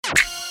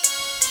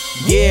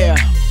Yeah,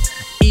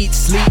 eat,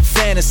 sleep,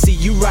 fantasy,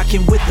 you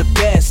rockin' with the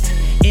best.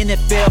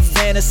 NFL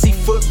Fantasy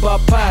Football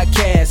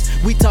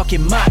Podcast. We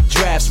talking mock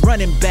drafts,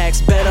 running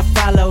backs, better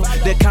follow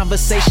the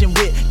conversation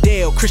with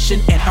Dale,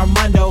 Christian, and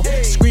Armando.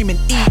 Screaming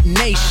Eat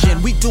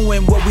Nation, we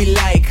doing what we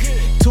like.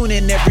 Tune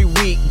in every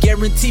week,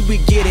 guaranteed we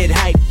get it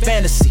hype.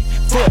 Fantasy,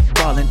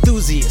 football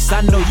enthusiasts,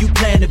 I know you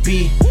plan to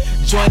be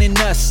joining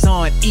us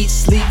on Eat,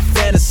 Sleep,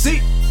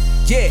 Fantasy.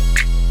 Yeah,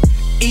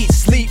 Eat,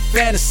 Sleep,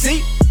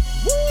 Fantasy.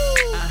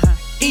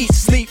 Eat,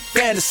 Sleep,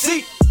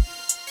 Fantasy.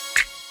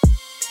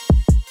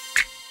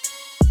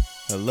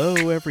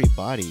 Hello,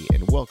 everybody,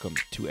 and welcome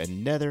to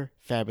another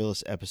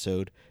fabulous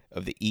episode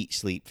of the Eat,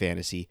 Sleep,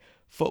 Fantasy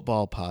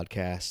Football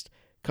Podcast.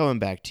 Coming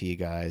back to you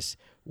guys.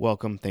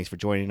 Welcome. Thanks for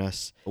joining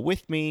us.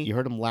 With me, you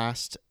heard him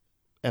last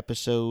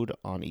episode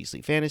on Eat,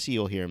 Sleep, Fantasy.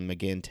 You'll hear him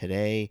again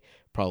today,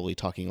 probably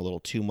talking a little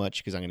too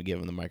much because I'm going to give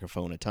him the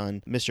microphone a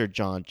ton. Mr.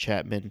 John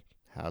Chapman,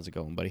 how's it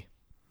going, buddy?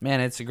 Man,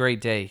 it's a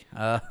great day.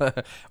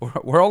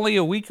 We're only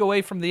a week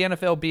away from the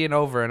NFL being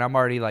over, and I'm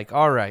already like,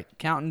 all right,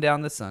 counting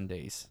down the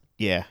Sundays.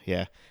 Yeah,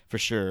 for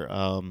sure.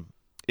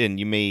 And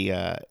you may,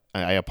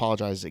 I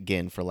apologize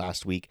again for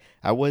last week.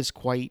 I was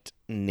quite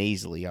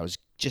nasally. I was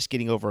just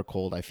getting over a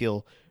cold. I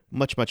feel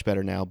much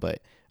better now, but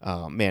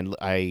man,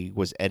 I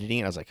was editing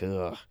and I was like,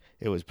 ugh,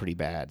 it was pretty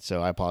bad.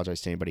 So I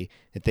apologize to anybody.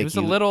 And thank it was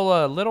you.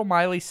 a little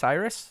Miley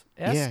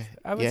Cyrus-esque,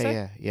 I would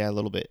say. Yeah, a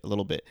little bit.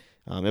 It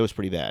was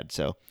pretty bad.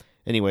 So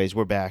anyways,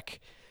 we're back.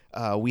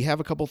 We have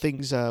a couple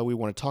things we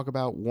want to talk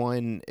about.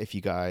 One, if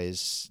you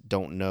guys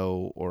don't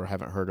know or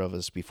haven't heard of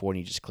us before and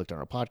you just clicked on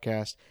our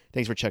podcast,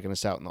 thanks for checking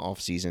us out in the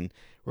off season.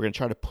 We're going to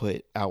try to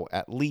put out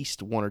at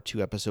least 1 or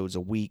 2 episodes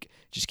a week,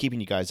 just keeping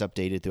you guys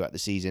updated throughout the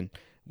season.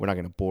 We're not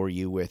going to bore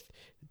you with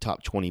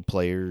top 20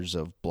 players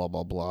of blah,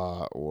 blah,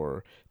 blah,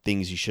 or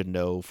things you should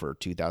know for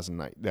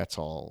 2009. That's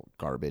all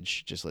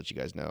garbage, just to let you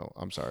guys know.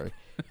 I'm sorry.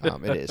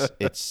 It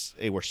is.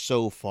 We're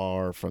so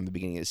far from the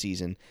beginning of the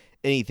season.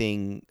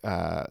 Anything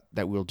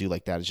that we'll do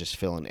like that is just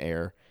filling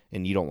air,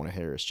 and you don't want to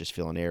hear us just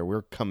filling air.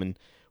 We're coming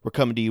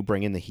to you,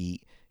 bringing the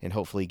heat, and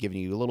hopefully giving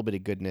you a little bit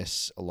of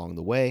goodness along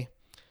the way.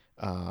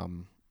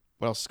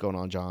 What else is going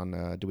on,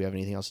 John? Do we have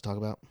anything else to talk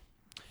about?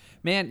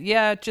 Man,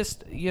 yeah,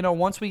 just,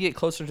 once we get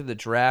closer to the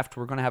draft,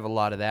 we're going to have a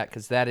lot of that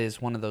because that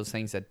is one of those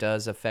things that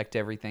does affect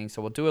everything.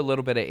 So we'll do a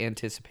little bit of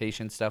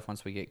anticipation stuff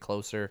once we get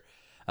closer.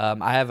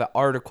 I have an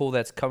article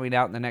that's coming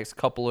out in the next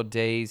couple of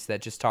days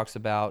that just talks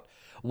about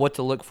what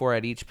to look for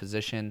at each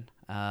position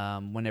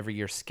whenever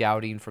you're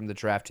scouting from the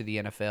draft to the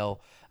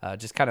NFL.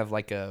 Just kind of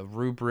like a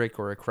rubric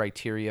or a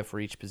criteria for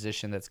each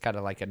position that's kind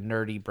of like a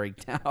nerdy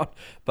breakdown.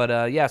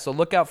 But yeah, so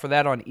look out for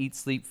that on Eat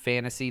Sleep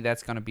Fantasy.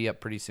 That's going to be up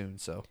pretty soon.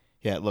 So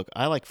yeah, look,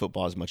 I like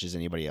football as much as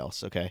anybody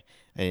else, okay?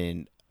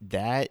 And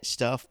that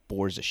stuff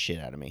bores the shit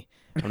out of me.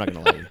 I'm not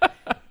going to lie to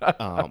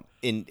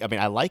you.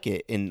 I like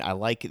it, and I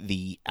like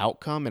the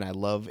outcome,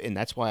 and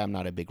that's why I'm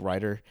not a big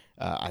writer.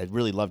 I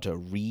really love to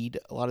read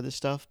a lot of this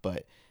stuff,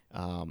 but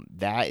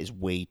that is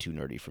way too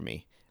nerdy for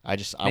me. I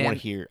just want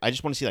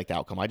to see like the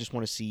outcome. I just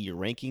want to see your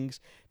rankings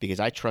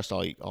because I trust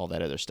all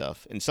that other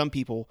stuff. And some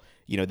people,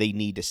 they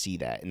need to see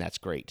that, and that's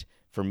great.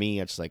 For me,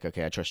 it's like,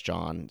 okay, I trust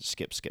John.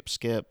 Skip,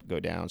 go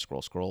down,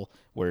 scroll.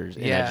 I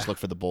just look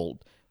for the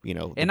bold,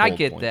 and I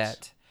get points.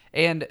 That.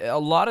 And a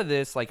lot of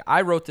this, like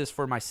I wrote this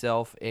for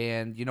myself,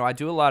 and I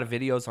do a lot of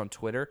videos on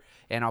Twitter,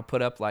 and I'll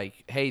put up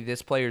like, hey,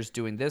 this player's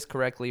doing this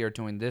correctly or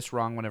doing this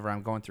wrong whenever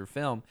I'm going through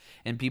film,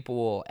 and people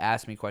will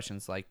ask me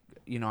questions like,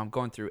 I'm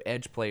going through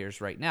edge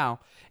players right now,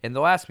 and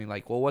they'll ask me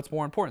like, well, what's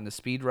more important, the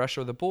speed rush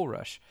or the bull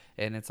rush?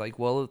 And it's like,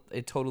 well,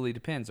 it totally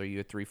depends. Are you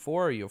a 3-4?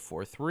 Are you a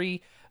 4-3?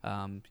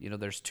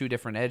 There's 2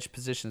 different edge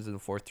positions in the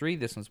 4-3.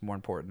 This one's more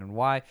important, and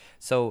why?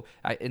 So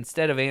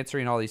instead of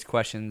answering all these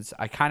questions,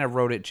 I kind of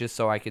wrote it just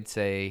so I could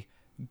say,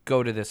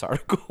 go to this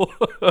article,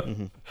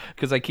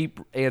 because I keep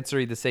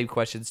answering the same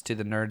questions to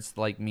the nerds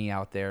like me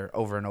out there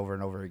over and over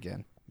and over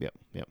again. Yep.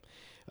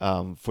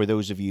 For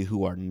those of you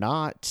who are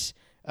not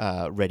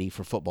ready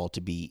for football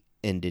to be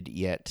ended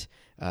yet,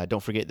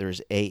 don't forget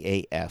there's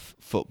AAF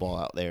football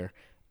out there.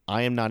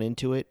 I am not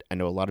into it. I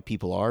know a lot of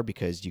people are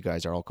because you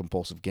guys are all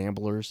compulsive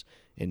gamblers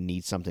and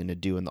need something to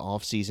do in the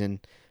off season.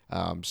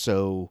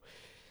 So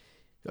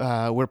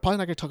we're probably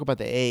not going to talk about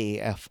the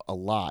AAF a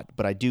lot,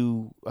 but I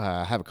do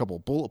have a couple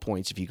of bullet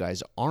points if you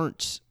guys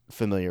aren't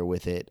familiar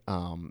with it.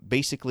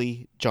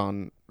 Basically,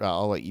 John,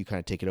 I'll let you kind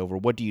of take it over.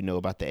 What do you know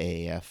about the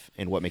AAF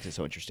and what makes it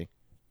so interesting?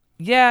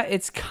 Yeah,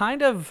 it's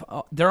kind of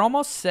they're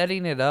almost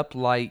setting it up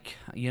like,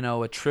 a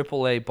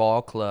AAA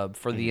ball club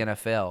for the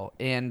NFL.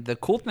 And the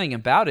cool thing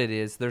about it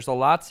is there's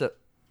there's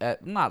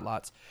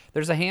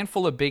a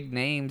handful of big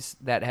names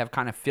that have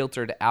kind of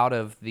filtered out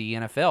of the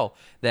NFL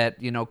that,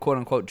 quote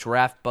unquote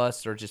draft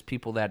busts or just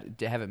people that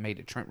haven't made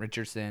it. Trent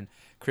Richardson,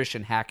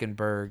 Christian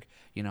Hackenberg,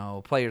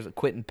 players,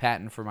 Quentin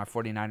Patton for my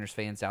 49ers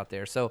fans out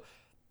there. So,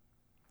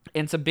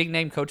 and some big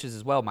name coaches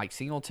as well, Mike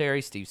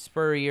Singletary, Steve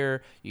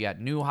Spurrier, you got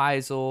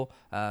Neuheisel.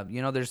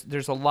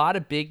 There's a lot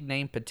of big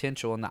name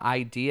potential, and the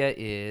idea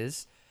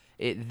is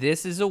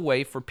this is a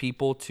way for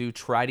people to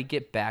try to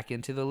get back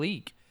into the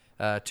league.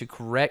 to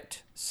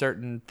correct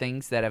certain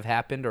things that have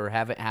happened or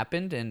haven't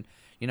happened, and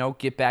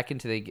get back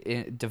into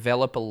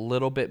develop a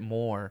little bit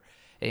more.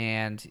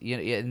 And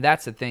and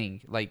that's the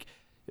thing. Like,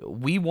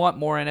 we want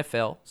more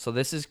NFL, so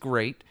this is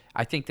great.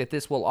 I think that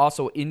this will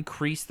also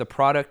increase the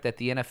product that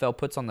the NFL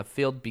puts on the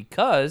field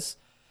because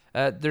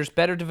there's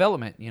better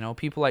development.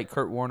 People like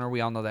Kurt Warner,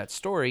 we all know that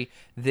story.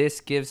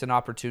 This gives an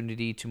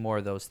opportunity to more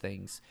of those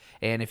things.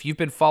 And if you've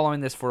been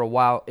following this for a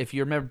while, if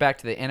you remember back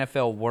to the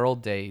NFL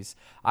World Days,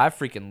 I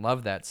freaking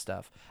love that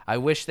stuff. I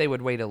wish they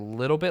would wait a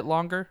little bit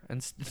longer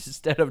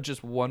instead of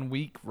just 1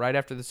 week right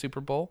after the Super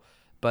Bowl.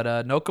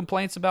 But no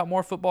complaints about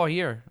more football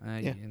here.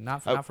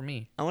 Not for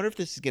me. I wonder if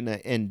this is going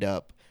to end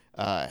up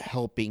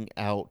helping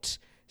out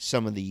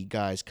some of the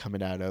guys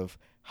coming out of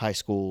high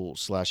school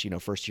 /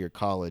 first year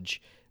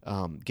college,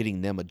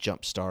 getting them a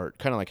jump start,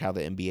 kind of like how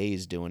the NBA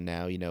is doing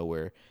now,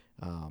 where,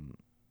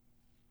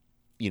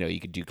 you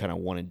could do kind of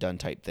one and done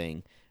type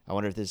thing. I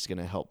wonder if this is going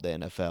to help the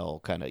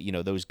NFL kind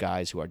of, those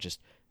guys who are just,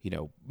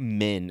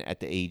 men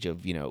at the age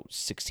of,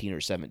 16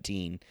 or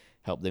 17,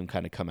 help them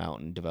kind of come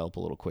out and develop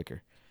a little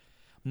quicker.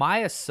 My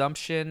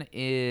assumption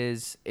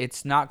is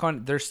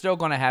they're still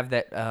going to have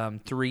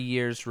that 3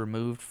 years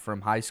removed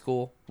from high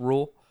school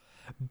rule.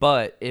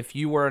 But if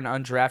you were an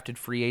undrafted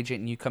free agent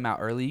and you come out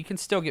early, you can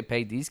still get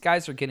paid. These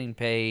guys are getting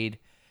paid,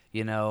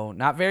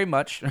 not very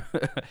much,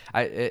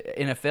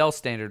 NFL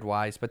standard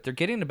wise, but they're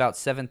getting about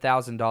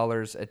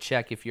 $7,000 a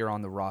check if you're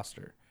on the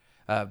roster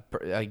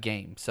a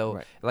game.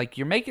 So, right.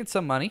 You're making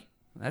some money.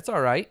 That's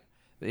all right.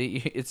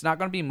 It's not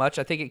going to be much.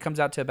 I think it comes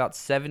out to about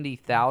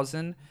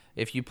 $70,000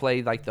 if you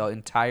play the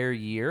entire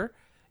year.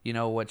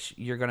 Which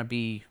you're going to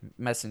be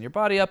messing your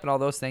body up and all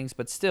those things,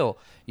 but still,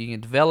 you can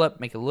develop,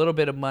 make a little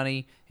bit of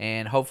money,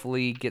 and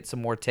hopefully get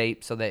some more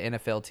tape so that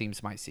NFL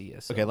teams might see you.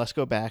 So. Okay, let's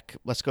go back.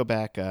 It's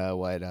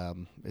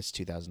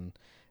 2000.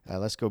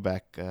 Let's go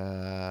back,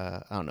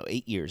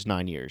 8 years,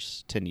 9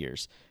 years, 10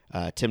 years.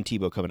 Tim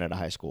Tebow coming out of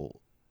high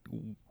school,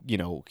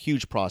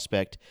 huge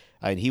prospect,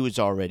 and he was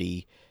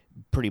already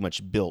pretty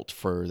much built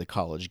for the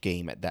college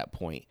game at that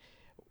point.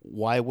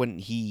 Why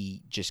wouldn't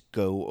he just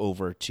go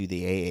over to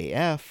the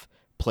AAF,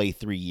 play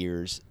 3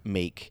 years,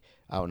 make,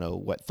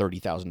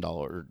 $30,000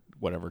 or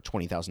whatever,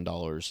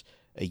 $20,000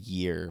 a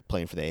year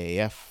playing for the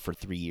AAF for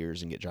 3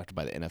 years and get drafted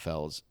by the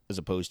NFL as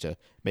opposed to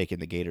making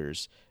the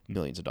Gators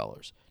millions of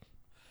dollars?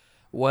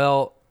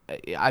 Well,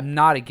 I'm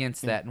not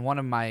against that. And one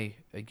of my,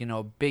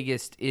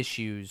 biggest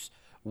issues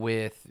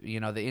with, the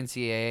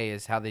NCAA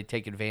is how they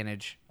take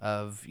advantage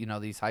of,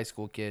 these high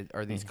school kids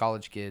or these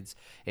college kids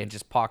and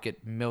just pocket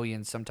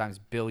millions, sometimes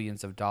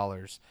billions of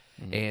dollars.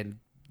 And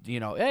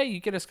hey,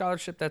 you get a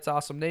scholarship, that's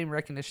awesome. Name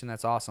recognition,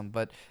 that's awesome.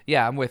 But,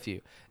 yeah, I'm with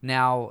you.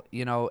 Now,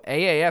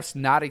 AAF's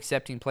not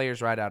accepting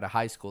players right out of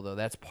high school, though.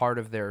 That's part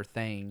of their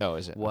thing. Oh,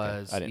 is it?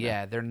 Was, okay. I didn't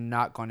know. They're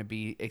not going to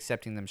be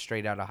accepting them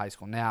straight out of high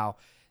school. Now,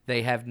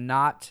 they have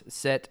not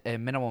set a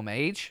minimum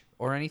age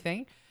or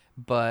anything,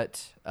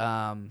 but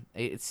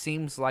it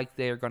seems like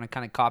they're going to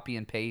kind of copy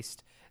and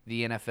paste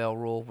the NFL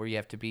rule where you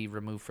have to be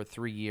removed for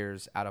 3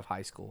 years out of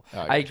high school. Oh,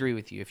 I agree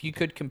with you. If you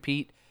could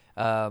compete –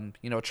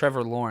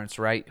 Trevor Lawrence,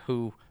 right,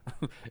 who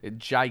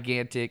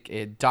gigantic,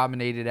 it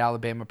dominated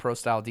Alabama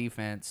pro-style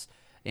defense,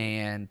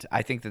 and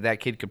I think that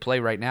kid could play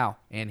right now,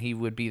 and he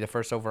would be the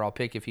first overall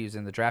pick if he was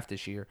in the draft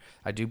this year.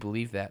 I do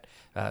believe that.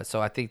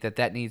 So I think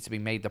that needs to be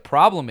made. The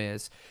problem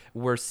is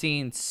we're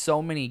seeing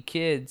so many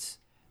kids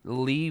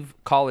leave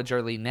college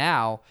early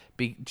now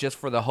just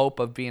for the hope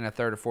of being a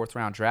third or fourth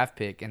round draft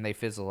pick, and they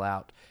fizzle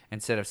out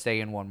instead of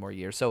staying one more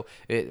year. So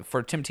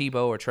for Tim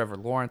Tebow or Trevor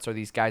Lawrence or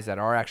these guys that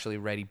are actually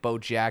ready, Bo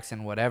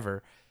Jackson,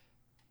 whatever,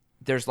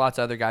 there's lots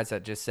of other guys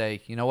that just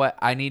say, you know what,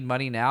 I need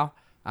money now.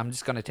 I'm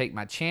just going to take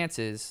my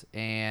chances,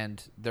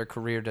 and their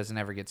career doesn't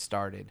ever get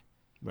started.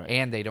 Right.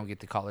 And they don't get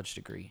the college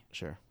degree.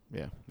 Sure.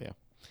 Yeah.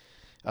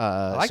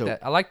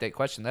 I like that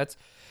question.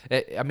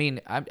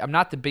 I'm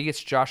not the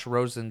biggest Josh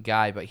Rosen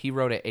guy, but he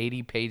wrote an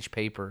 80-page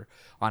paper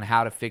on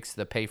how to fix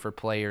the pay for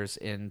players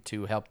and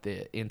to help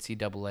the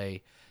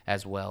NCAA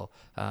as well.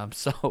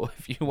 So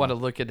if you want to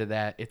look into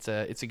that, it's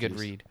a good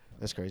read.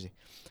 That's crazy.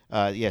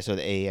 So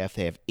the AAF,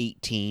 they have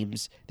 8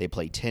 teams. They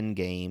play 10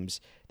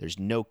 games. There's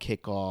no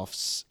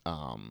kickoffs.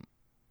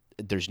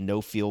 There's no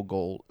field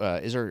goal.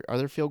 Are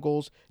there field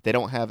goals? They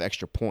don't have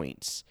extra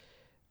points.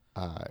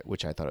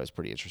 Which I thought was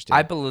pretty interesting.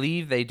 I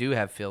believe they do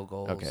have field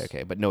goals.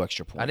 Okay, but no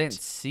extra points. I didn't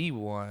see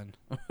one,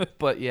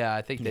 but yeah,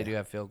 I think they do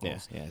have field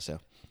goals. Yeah, so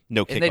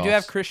no kickoffs. And they do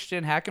have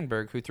Christian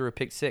Hackenberg, who threw a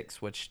pick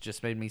 6, which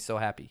just made me so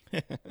happy.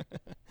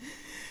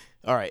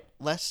 All right,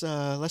 let's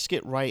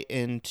get right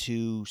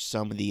into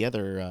some of the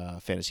other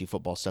fantasy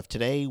football stuff.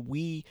 Today,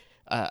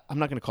 I'm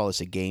not going to call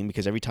this a game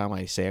because every time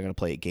I say I'm going to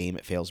play a game,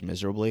 it fails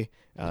miserably,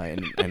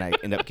 and I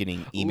end up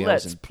getting emails.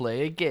 Let's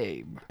play a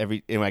game.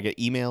 And I get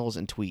emails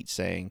and tweets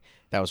saying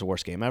that was the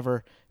worst game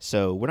ever.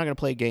 So we're not going to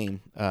play a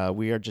game.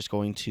 We are just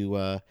going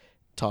to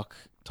talk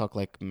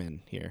like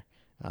men here.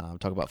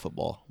 Talk about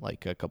football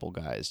like a couple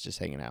guys just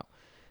hanging out.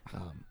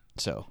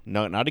 So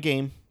no, not a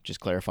game.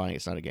 Just clarifying,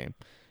 it's not a game.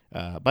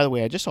 By the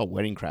way, I just saw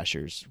Wedding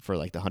Crashers for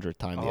like the 100th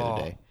time the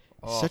other day.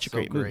 Oh, Such a so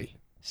great movie.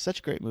 Such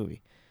a great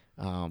movie.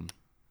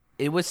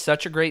 It was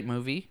such a great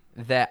movie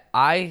that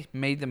I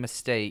made the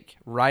mistake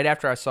right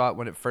after I saw it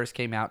when it first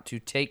came out to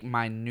take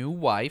my new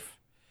wife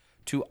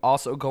to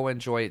also go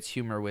enjoy its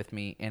humor with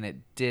me, and it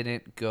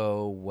didn't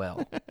go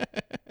well.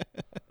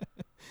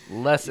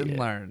 Lesson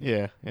learned.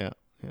 Yeah.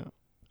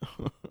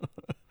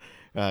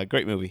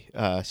 Great movie.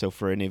 So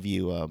for any of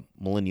you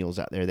millennials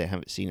out there that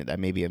haven't seen it, that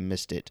maybe have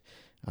missed it,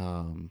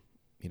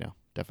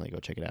 definitely go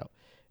check it out.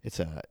 It's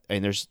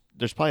and there's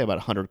probably about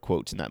 100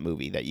 quotes in that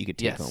movie that you could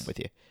take home with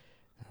you.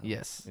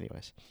 Yes.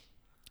 Anyways,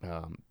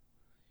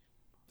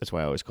 that's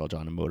why I always call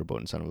John a motorboat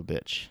and son of a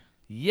bitch.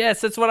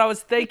 Yes, that's what I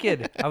was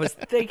thinking. I was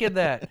thinking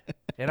that,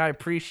 and I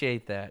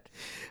appreciate that.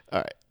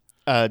 All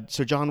right.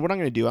 So John, what I'm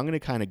going to do, I'm going to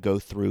kind of go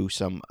through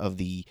some of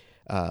the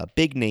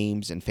big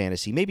names in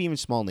fantasy, maybe even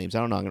small names. I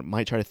don't know. I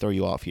might try to throw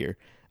you off here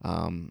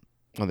on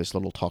this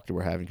little talk that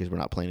we're having because we're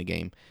not playing a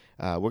game.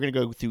 We're going to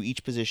go through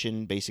each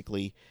position,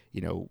 basically,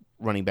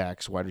 running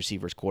backs, wide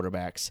receivers,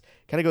 quarterbacks,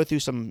 kind of go through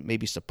some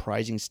maybe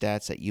surprising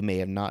stats that you may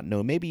have not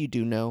known. Maybe you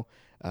do know.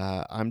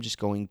 I'm just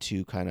going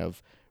to kind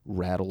of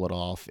rattle it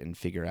off and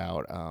figure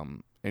out.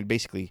 And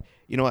basically,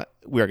 you know what?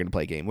 We are going to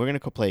play a game. We're going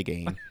to play a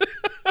game.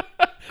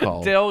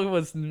 Dale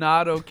was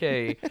not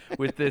okay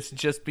with this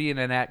just being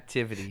an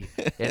activity.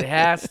 It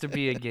has to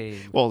be a game.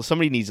 Well,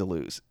 somebody needs to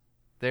lose.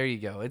 There you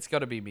go. It's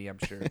going to be me, I'm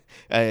sure.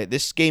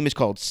 This game is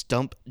called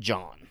Stump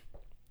John.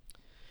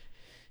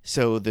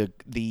 So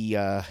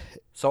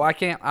So I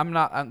can't. I'm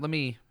not. Let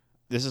me.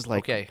 This is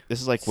like okay.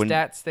 This is like when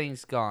stats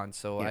thing's gone.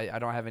 So yeah. I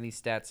don't have any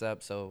stats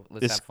up. So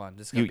let's have fun.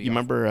 This is gonna be you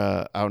remember?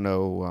 I don't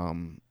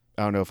know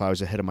if I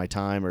was ahead of my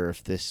time or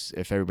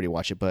if everybody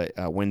watched it, but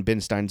When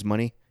Ben Stein's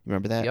Money. You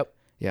remember that? Yep.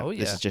 Yeah. Oh,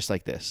 yeah. This is just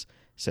like this.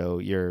 So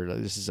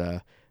this is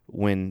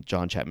When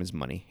John Chapman's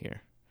Money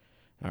here.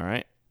 All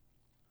right.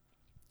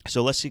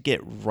 So let's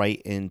get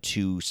right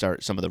into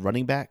start some of the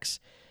running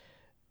backs.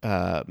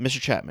 Mr.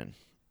 Chapman.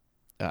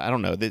 I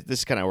don't know. This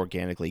is kind of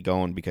organically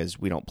going because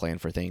we don't plan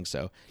for things.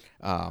 So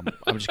I'm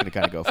just going to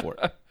kind of go for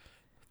it.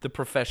 The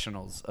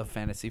professionals of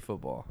fantasy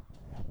football.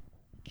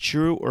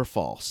 True or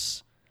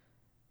false?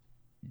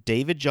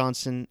 David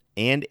Johnson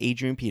and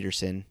Adrian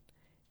Peterson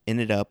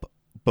ended up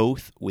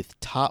both with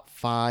top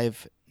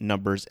 5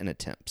 numbers and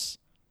attempts.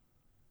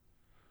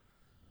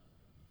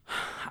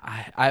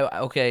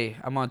 Okay,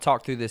 I'm going to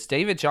talk through this.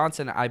 David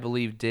Johnson, I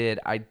believe, did.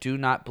 I do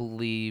not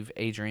believe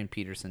Adrian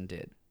Peterson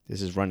did.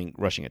 This is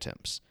rushing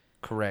attempts.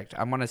 Correct.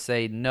 I'm going to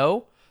say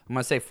no. I'm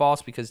going to say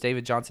false because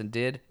David Johnson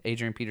did.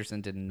 Adrian Peterson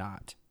did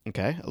not.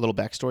 Okay, a little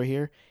backstory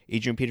here.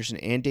 Adrian Peterson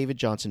and David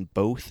Johnson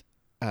both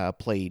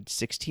played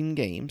 16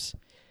 games.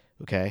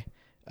 Okay,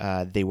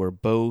 they were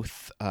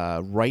both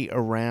right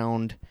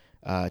around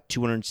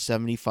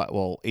 275.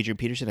 Well, Adrian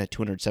Peterson had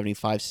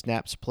 275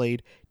 snaps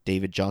played.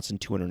 David Johnson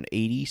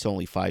 280, so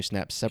only 5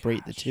 snaps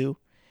separate the two.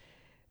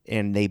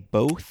 And they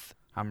both...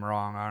 I'm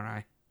wrong, aren't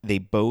I? They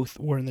both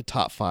were in the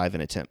top 5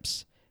 in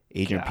attempts.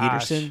 Adrian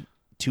Peterson,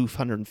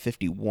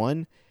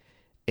 251,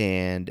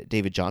 and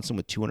David Johnson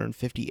with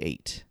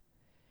 258.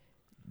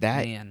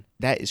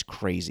 That is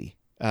crazy.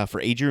 For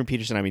Adrian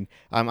Peterson, I mean,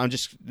 I'm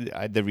just...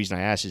 the reason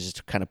I asked is just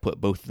to kind of put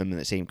both of them in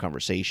the same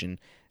conversation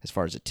as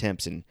far as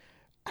attempts. And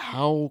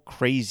how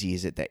crazy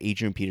is it that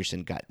Adrian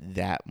Peterson got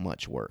that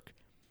much work?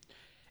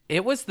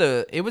 It was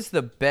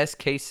the best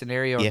case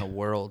scenario in the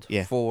world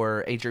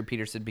for Adrian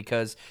Peterson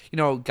because,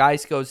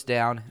 Geis goes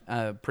down.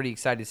 Pretty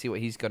excited to see what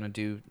he's going to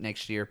do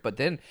next year. But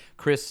then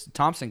Chris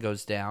Thompson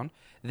goes down.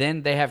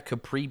 Then they have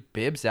Capri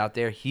Bibbs out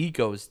there. He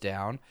goes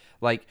down.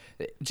 Like,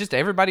 just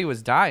everybody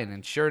was dying.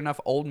 And sure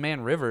enough, old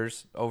man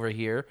Rivers over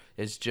here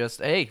is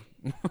just, hey,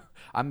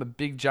 I'm a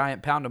big,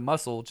 giant pound of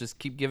muscle. Just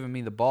keep giving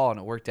me the ball, and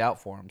it worked out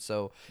for him.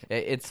 So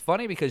it's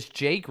funny because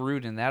Jay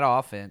Gruden, that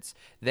offense,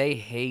 they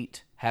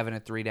hate having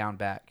a 3-down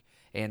back.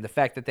 And the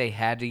fact that they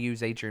had to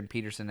use Adrian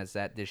Peterson as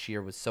that this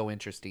year was so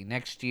interesting.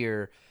 Next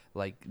year,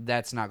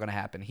 that's not going to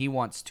happen. He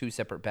wants 2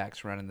 separate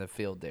backs running the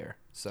field there.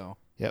 So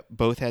yep,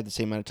 both had the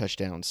same amount of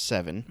touchdowns,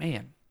 7.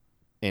 Man.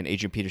 And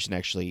Adrian Peterson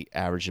actually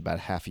averaged about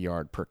half a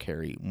yard per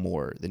carry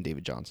more than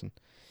David Johnson.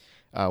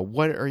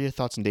 What are your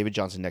thoughts on David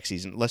Johnson next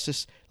season?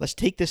 Let's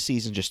take this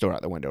season, just throw it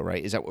out the window,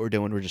 right? Is that what we're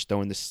doing? We're just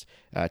throwing this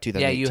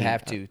 2018. Yeah, you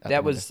have to.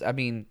 That was, I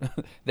mean,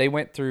 they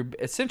went through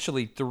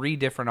essentially 3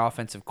 different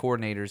offensive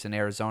coordinators in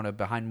Arizona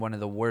behind one of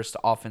the worst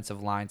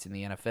offensive lines in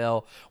the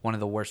NFL, one of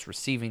the worst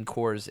receiving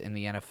corps in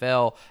the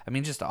NFL. I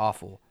mean, just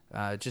awful,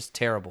 just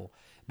terrible.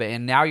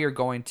 And now you're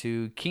going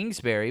to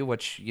Kingsbury,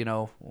 which,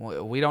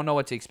 we don't know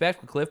what to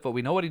expect with Cliff, but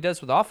we know what he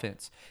does with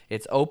offense.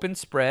 It's open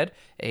spread,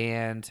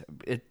 and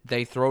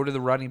they throw to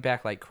the running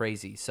back like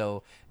crazy.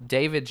 So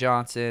David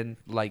Johnson,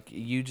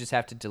 you just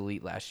have to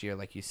delete last year,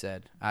 like you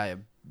said. I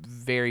am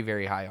very,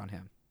 very high on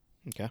him.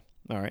 Okay.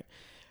 All right.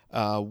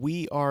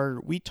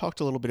 We talked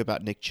a little bit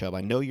about Nick Chubb.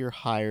 I know you're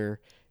higher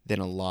than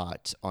a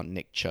lot on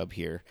Nick Chubb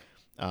here.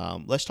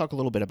 Let's talk a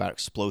little bit about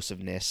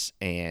explosiveness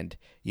and,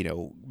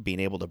 being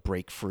able to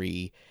break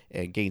free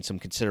and gain some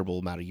considerable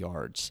amount of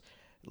yards.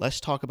 Let's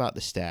talk about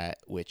the stat,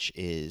 which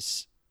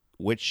is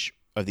which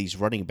of these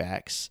running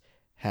backs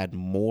had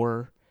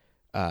more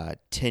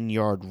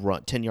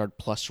 10-yard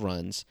plus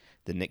runs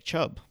than Nick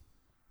Chubb.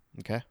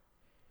 Okay?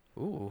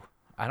 Ooh,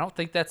 I don't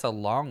think that's a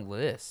long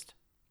list.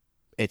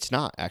 It's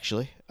not,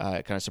 actually.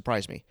 It kind of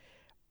surprised me.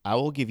 I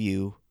will give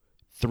you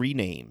 3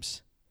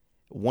 names.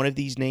 One of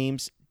these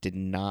names did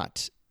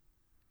not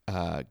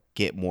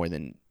get more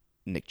than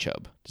Nick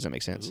Chubb. Does that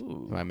make sense?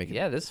 Ooh, Am I making...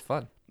 Yeah, this is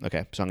fun.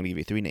 Okay, so I'm going to give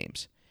you 3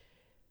 names.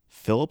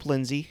 Phillip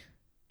Lindsay,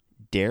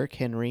 Derrick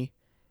Henry,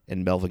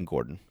 and Melvin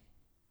Gordon.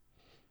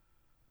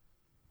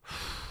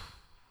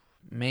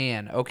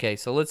 Man, okay,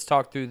 so let's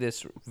talk through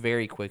this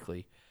very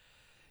quickly.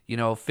 You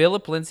know,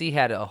 Phillip Lindsay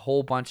had a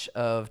whole bunch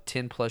of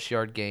 10-plus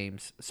yard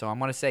games, so I'm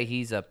going to say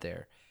he's up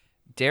there.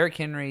 Derrick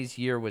Henry's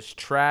year was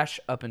trash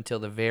up until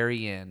the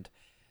very end.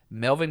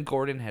 Melvin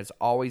Gordon has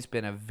always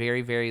been a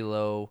very, very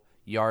low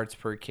yards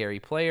per carry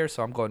player,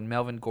 so I'm going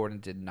Melvin Gordon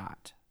did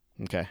not.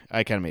 Okay,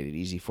 I kind of made it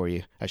easy for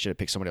you. I should have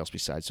picked somebody else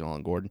besides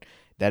Melvin Gordon.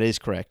 That is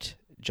correct.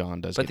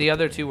 John does. But the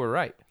other 2 were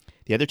right.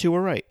 The other 2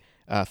 were right.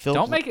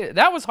 Don't make it.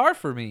 That was hard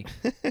for me.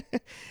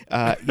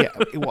 Yeah,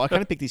 well, I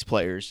kind of picked these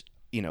players.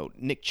 You know,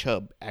 Nick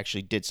Chubb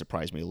actually did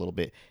surprise me a little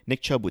bit.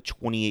 Nick Chubb with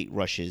 28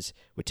 rushes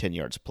with 10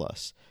 yards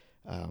plus,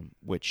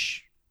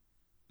 which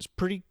is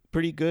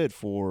pretty good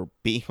for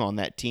being on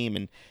that team.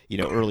 And, you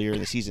know, earlier in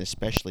the season,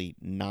 especially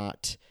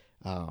not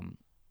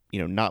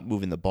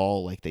moving the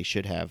ball like they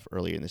should have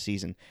earlier in the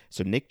season.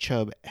 So Nick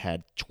Chubb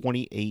had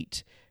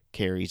 28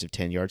 carries of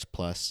 10 yards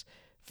plus.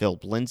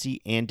 Phillip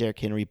Lindsay and Derrick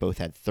Henry both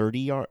had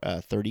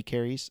 30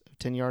 carries of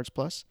 10 yards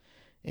plus,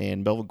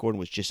 and Melvin Gordon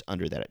was just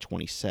under that at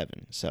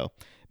 27. So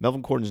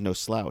Melvin Gordon's no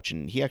slouch,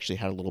 and he actually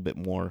had a little bit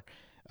more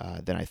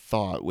than I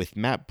thought. With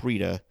Matt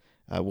Breida,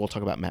 we'll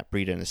talk about Matt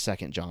Breida in a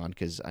second, John,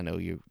 because I know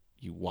you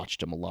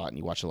watched him a lot, and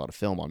you watched a lot of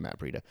film on Matt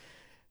Breida.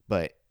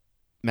 But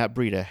Matt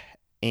Breida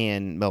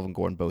and Melvin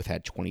Gordon both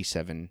had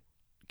 27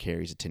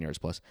 carries of 10 yards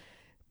plus.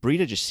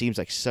 Breida just seems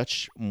like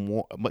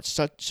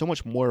so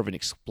much more of an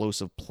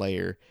explosive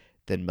player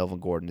than Melvin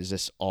Gordon. Is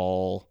this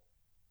all,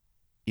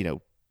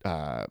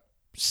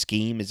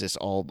 scheme? Is this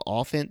all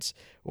offense,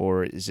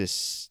 or is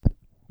this,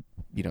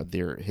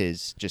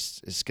 his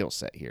skill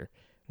set here?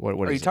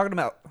 What are you talking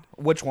about?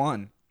 Which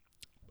one?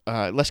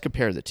 Let's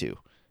compare the 2.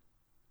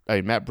 I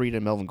mean, Matt Breida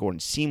and Melvin Gordon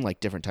seem like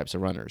different types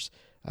of runners.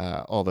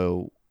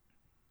 Although,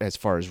 as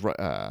far as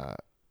as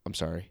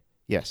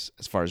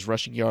far as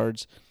rushing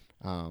yards,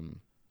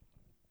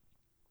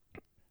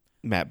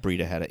 Matt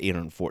Breida had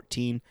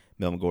 814.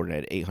 Melvin Gordon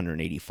had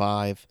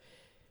 885.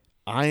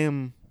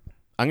 I'm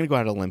going to go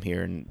out on a limb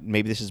here, and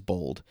maybe this is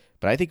bold,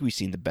 but I think we've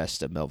seen the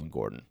best of Melvin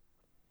Gordon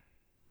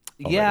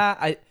already.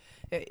 Yeah,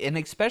 and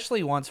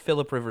especially once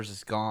Phillip Rivers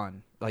is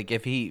gone. Like,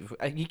 if he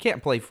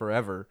can't play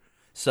forever,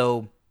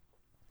 so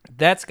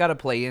that's got to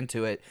play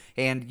into it.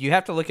 And you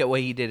have to look at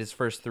what he did his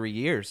first 3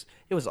 years.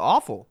 It was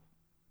awful.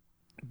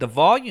 The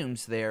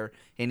volume's there,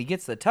 and he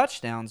gets the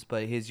touchdowns,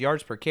 but his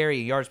yards per carry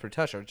and yards per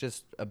touch are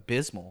just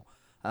abysmal.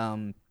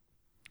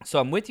 So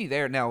I'm with you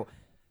there. Now,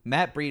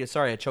 Matt Breida,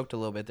 sorry, I choked a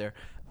little bit there.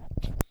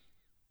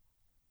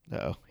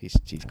 Uh-oh, he's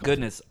gone.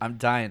 Goodness, I'm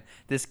dying.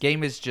 This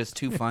game is just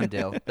too fun,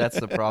 Dale. That's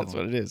the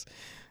problem. That's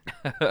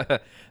what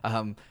it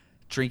is.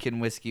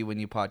 Drinking whiskey when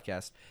you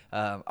podcast.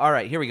 All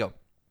right, here we go.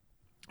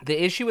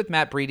 The issue with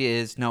Matt Breida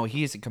is, no,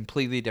 he's a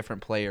completely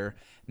different player.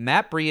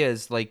 Matt Breida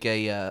is like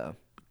a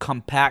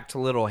compact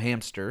little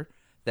hamster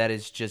that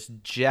is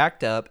just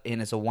jacked up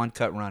and is a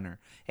one-cut runner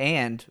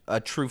and a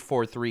true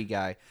 4-3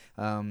 guy.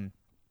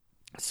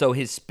 So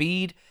his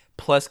speed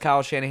plus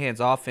Kyle Shanahan's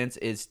offense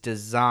is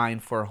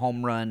designed for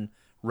home run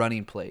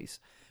running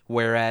plays.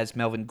 Whereas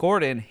Melvin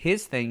Gordon,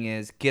 his thing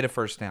is get a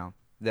first down.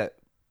 That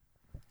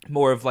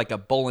more of like a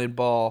bowling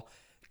ball,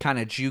 kind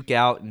of juke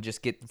out and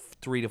just get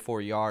 3 to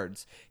 4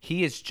 yards.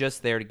 He is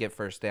just there to get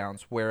first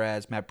downs,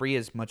 whereas Matt Breida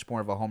is much more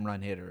of a home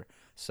run hitter.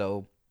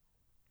 So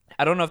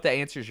I don't know if that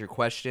answers your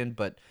question,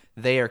 but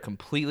they are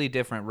completely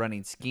different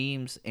running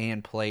schemes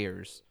and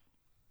players.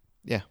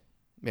 Yeah,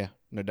 no,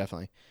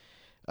 definitely.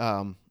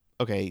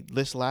 Okay,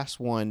 this last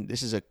one,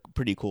 this is a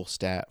pretty cool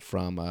stat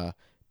from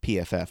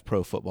PFF,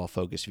 Pro Football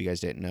Focus. If you guys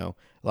didn't know,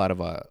 a lot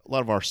of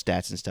our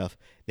stats and stuff,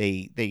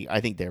 I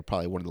think they're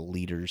probably one of the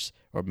leaders,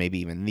 or maybe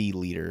even the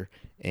leader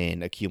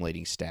in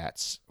accumulating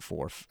stats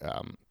for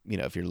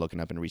if you're looking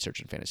up and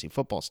researching fantasy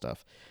football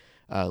stuff.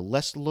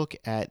 Let's look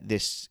at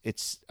this.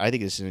 I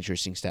think this is an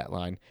interesting stat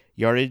line: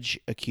 yardage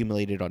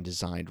accumulated on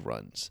designed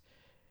runs.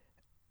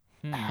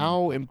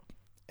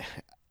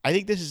 I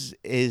think this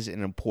is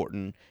an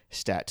important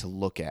stat to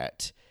look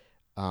at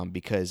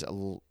because.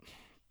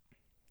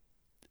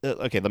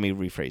 Okay, let me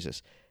rephrase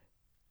this.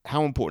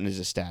 How important is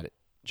this stat,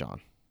 John?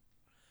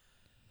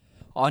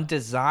 On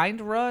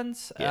designed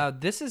runs, Yeah.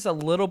 This is a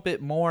little bit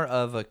more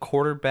of a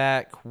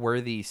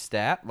quarterback-worthy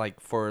stat, like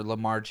for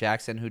Lamar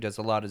Jackson, who does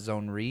a lot of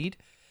zone read,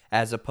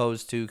 as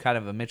opposed to kind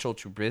of a Mitchell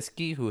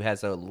Trubisky, who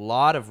has a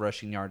lot of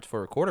rushing yards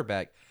for a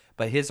quarterback,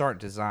 but his aren't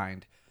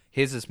designed.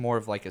 His is more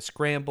of like a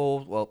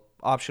scramble. Well,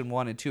 option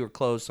 1 and 2 are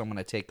closed, so I'm going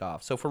to take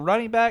off. So for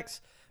running backs,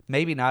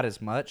 maybe not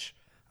as much.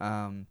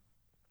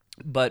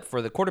 But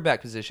for the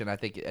quarterback position, I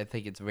think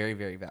it's very,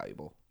 very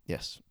valuable.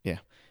 Yes, yeah.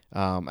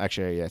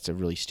 Actually, that's a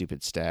really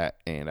stupid stat,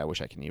 and I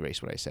wish I can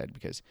erase what I said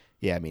because,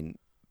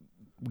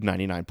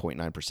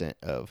 99.9%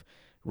 of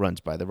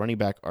runs by the running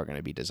back are going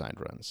to be designed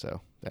runs.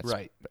 So that's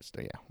right.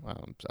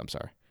 I'm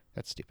sorry.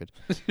 That's stupid.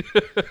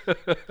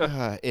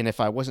 And if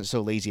I wasn't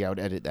so lazy, I would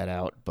edit that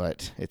out,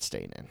 but it's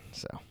staying in.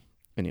 So,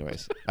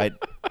 anyways,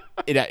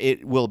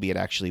 it will be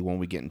actually when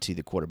we get into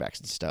the quarterbacks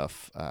and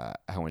stuff,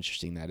 how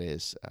interesting that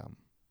is.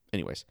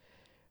 Anyways,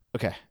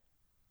 okay.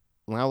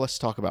 Now let's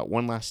talk about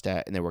one last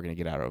stat, and then we're going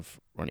to get out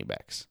of running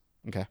backs.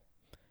 Okay.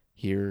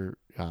 Here,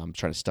 I'm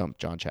trying to stump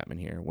John Chapman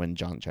here. Win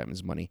John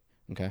Chapman's money.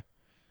 Okay.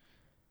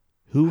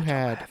 Who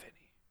had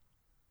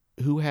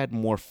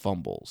more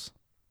fumbles?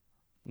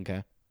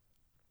 Okay.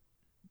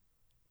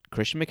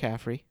 Christian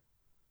McCaffrey,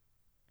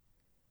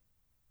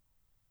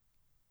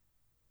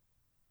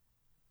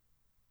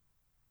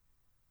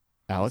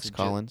 Alex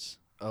Collins.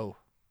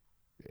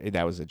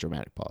 That was a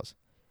dramatic pause.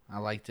 I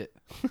liked it.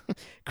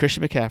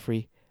 Christian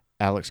McCaffrey,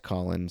 Alex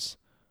Collins,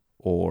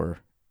 or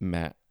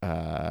Mark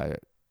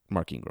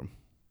Ingram.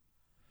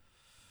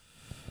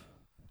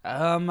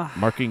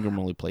 Mark Ingram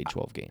only played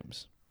 12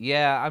 games.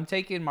 Yeah, I'm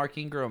taking Mark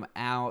Ingram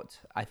out.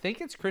 I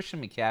think it's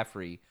Christian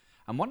McCaffrey.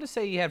 I want to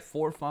say he had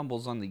 4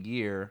 fumbles on the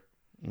year.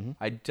 Mm-hmm.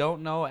 I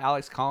don't know.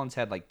 Alex Collins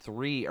had like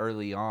 3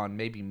 early on,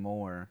 maybe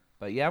more.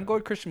 But yeah, I'm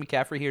going Christian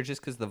McCaffrey here just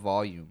because the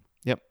volume.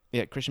 Yep.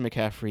 Yeah, Christian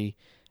McCaffrey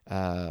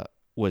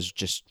was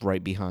just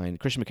right behind.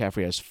 Christian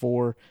McCaffrey has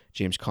 4.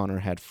 James Conner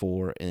had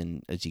 4,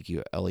 and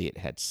Ezekiel Elliott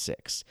had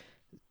 6.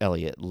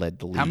 Elliott led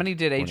the league. How many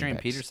did Adrian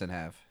Peterson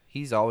have?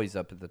 He's always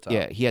up at the top.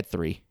 Yeah, he had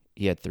 3.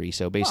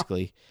 So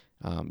basically,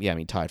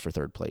 tied for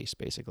third place,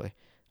 basically.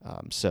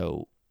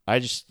 So I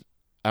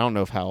don't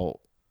know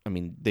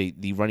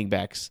the running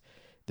backs,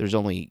 there's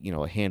only,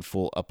 a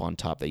handful up on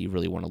top that you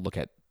really want to look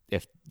at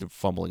if the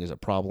fumbling is a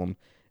problem.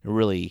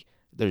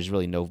 There's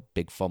really no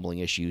big fumbling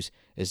issues.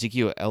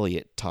 Ezekiel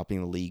Elliott topping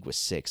the league with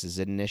 6. Is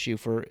it an issue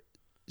for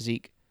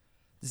Zeke?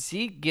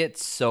 Zeke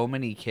gets so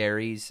many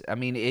carries. I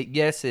mean,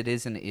 yes, it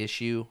is an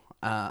issue,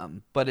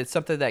 but it's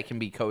something that can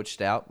be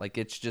coached out. Like,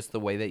 it's just the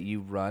way that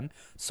you run.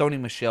 Sony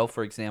Michel,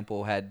 for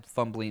example, had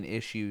fumbling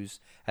issues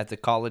at the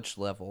college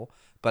level,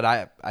 but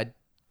I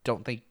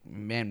don't think,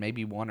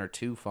 maybe 1 or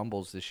 2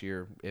 fumbles this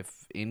year,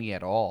 if any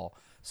at all.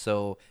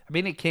 So,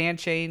 it can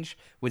change.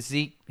 With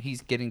Zeke,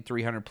 he's getting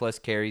 300-plus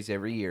carries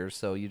every year,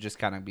 so you just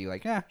kind of be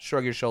like,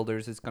 shrug your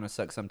shoulders. It's going to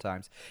suck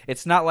sometimes.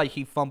 It's not like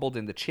he fumbled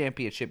in the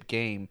championship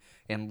game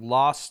and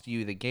lost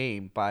you the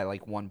game by,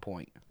 1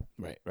 point.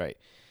 Right.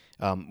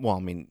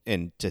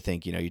 And to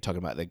think, you're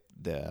talking about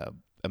the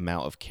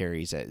amount of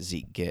carries that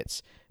Zeke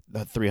gets,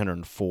 the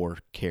 304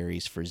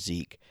 carries for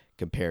Zeke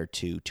compared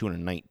to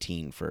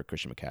 219 for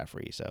Christian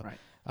McCaffrey. So, right.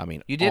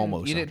 You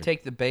didn't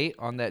take the bait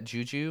on that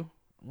JuJu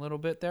a little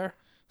bit there?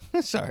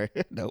 Sorry,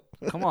 nope.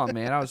 Come on,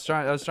 man. I was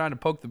trying to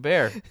poke the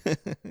bear.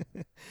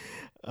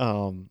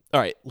 All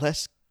right,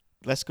 let's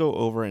go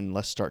over and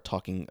let's start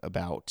talking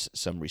about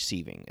some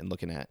receiving and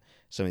looking at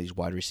some of these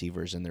wide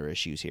receivers and their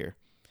issues here.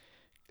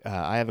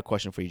 I have a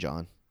question for you,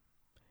 John.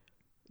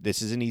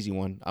 This is an easy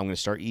one. I'm going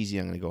to start easy.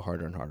 I'm going to go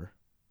harder and harder.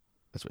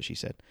 That's what she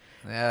said.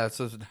 Yeah, that's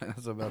what I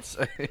was about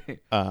to say.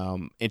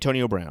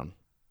 Antonio Brown,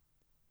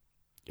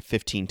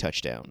 15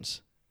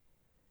 touchdowns.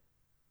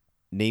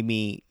 Name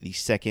me the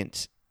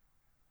second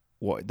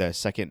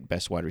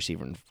best wide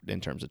receiver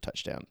in terms of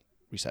touchdown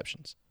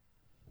receptions.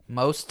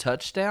 Most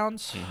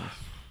touchdowns? Mm-hmm.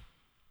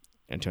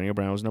 Antonio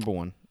Brown was number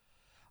 1.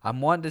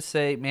 I'm wanting to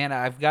say, man,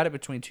 I've got it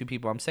between 2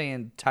 people. I'm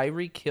saying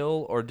Tyreek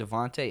Hill or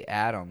Devontae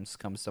Adams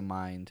comes to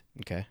mind.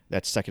 Okay,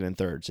 that's second and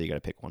third, so you got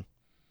to pick one.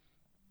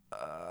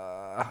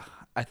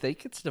 I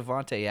think it's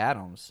Devontae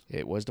Adams.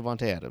 It was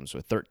Devontae Adams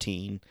with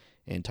 13,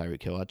 and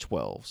Tyreek Hill had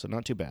 12, so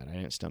not too bad. I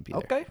didn't stump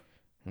you there.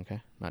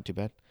 Okay, not too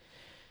bad.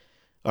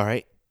 All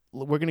right,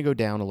 we're going to go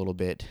down a little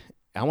bit.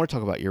 I want to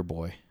talk about your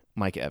boy,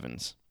 Mike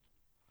Evans.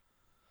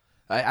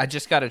 I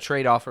just got a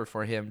trade offer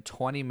for him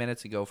 20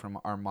 minutes ago from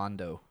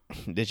Armando.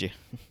 Did you?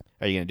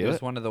 Are you going to do it? It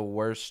was one of the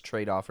worst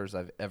trade offers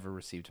I've ever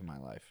received in my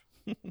life.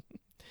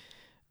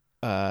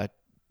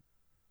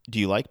 Do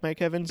you like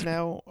Mike Evans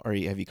now, or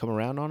have you come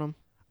around on him?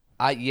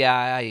 I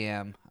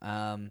am.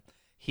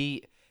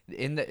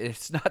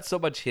 It's not so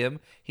much him.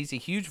 He's a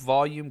huge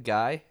volume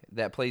guy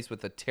that plays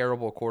with a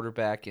terrible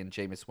quarterback in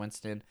Jameis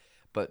Winston,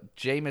 but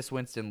Jameis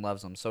Winston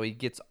loves him, so he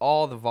gets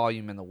all the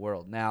volume in the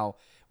world. Now,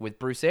 with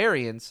Bruce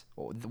Arians,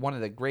 one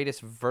of the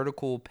greatest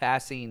vertical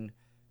passing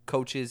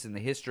coaches in the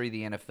history of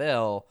the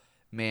NFL,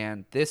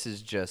 man, this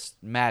is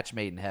just match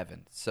made in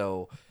heaven.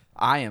 So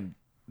I am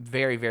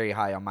very, very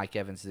high on Mike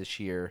Evans this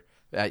year.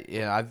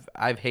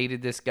 I've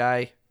hated this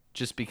guy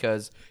just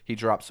because he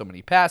drops so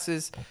many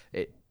passes,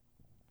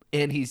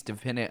 and he's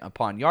dependent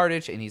upon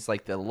yardage, and he's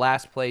like the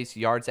last place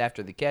yards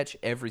after the catch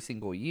every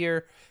single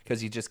year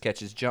because he just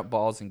catches jump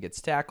balls and gets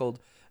tackled.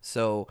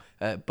 So,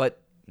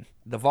 but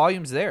the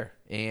volume's there,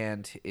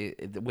 and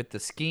with the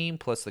scheme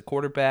plus the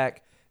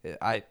quarterback,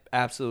 I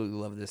absolutely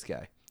love this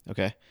guy.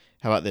 Okay,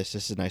 how about this?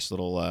 This is a nice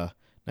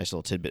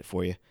little tidbit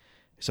for you.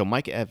 So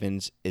Mike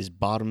Evans is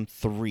bottom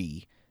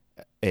 3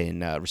 in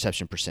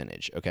reception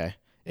percentage. Okay,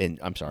 And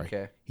I'm sorry,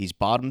 Okay. he's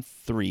bottom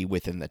 3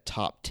 within the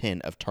top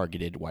 10 of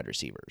targeted wide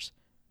receivers.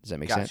 Does that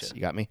make sense?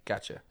 You got me?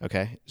 Gotcha.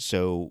 Okay.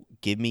 So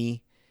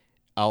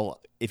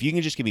if you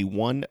can just give me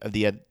one of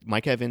the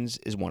Mike Evans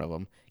is one of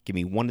them. Give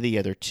me one of the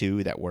other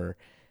two that were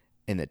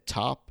in the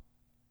top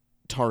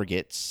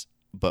targets,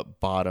 but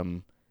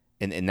bottom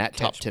in that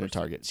top 10 of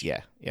targets.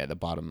 Yeah, the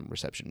bottom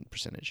reception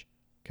percentage,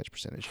 catch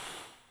percentage.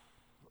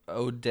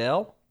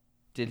 Odell,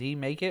 did he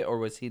make it or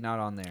was he not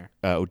on there?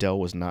 Odell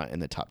was not in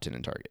the top 10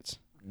 in targets.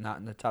 Not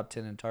in the top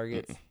 10 in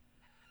targets.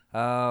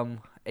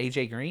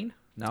 AJ Green?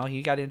 No,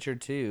 he got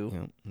injured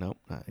too. Nope.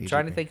 I'm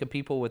trying to think of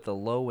people with the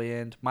low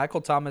end.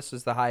 Michael Thomas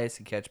was the highest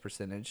in catch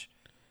percentage.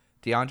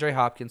 DeAndre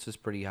Hopkins was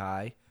pretty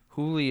high.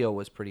 Julio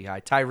was pretty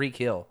high. Tyreek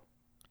Hill.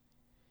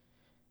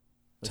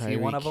 Was he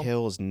one of them? Tyreek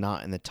Hill is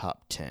not in the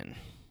top 10.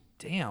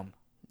 Damn.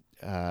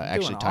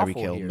 Actually, Tyreek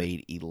Hill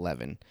made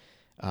 11.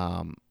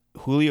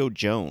 Julio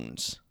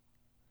Jones,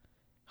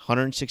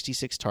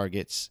 166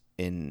 targets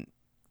and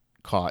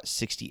caught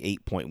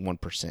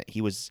 68.1%.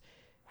 He was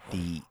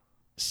the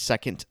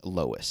second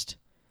lowest.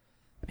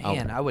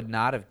 Man, I would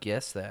not have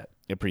guessed that.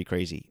 Yeah, pretty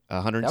crazy.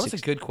 That was a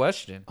good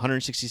question.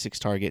 166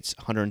 targets,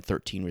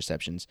 113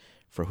 receptions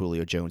for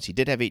Julio Jones. He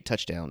did have 8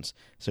 touchdowns,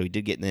 so he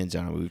did get in the end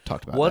zone. We've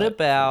talked about that. What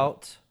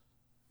about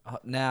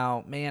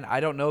now, man, I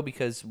don't know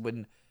because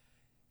when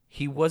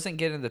he wasn't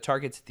getting the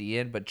targets at the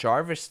end, but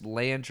Jarvis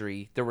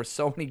Landry, there were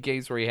so many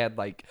games where he had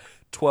like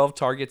 12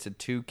 targets and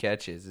 2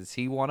 catches. Is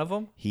he one of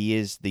them? He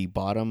is the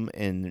bottom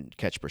in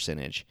catch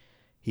percentage.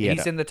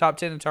 He's in the top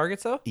 10 in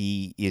targets, though?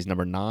 He is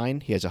number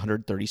 9. He has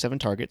 137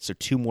 targets, so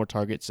 2 more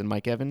targets than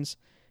Mike Evans,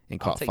 and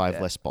caught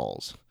 5 less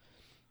balls.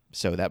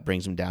 So that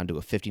brings him down to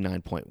a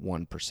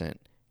 59.1%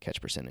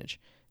 catch percentage.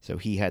 So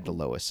he had the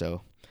lowest.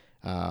 So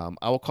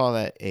I will call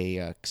that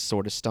a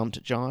sort of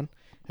stumped, John.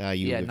 I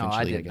did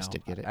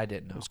get it. I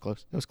didn't know. It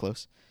was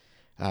close.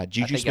 I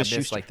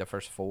missed like the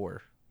first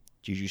 4.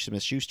 JuJu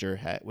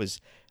Smith-Schuster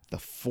was the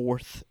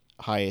 4th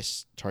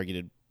highest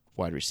targeted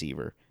wide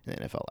receiver in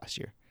the NFL last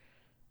year.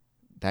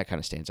 That kind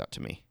of stands out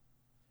to me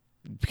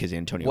because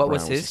Antonio Brown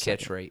was his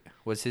catch rate?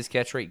 Was his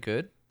catch rate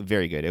good?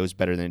 Very good. It was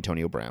better than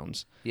Antonio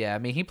Brown's. Yeah, I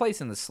mean, he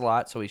plays in the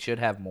slot, so he should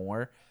have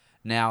more.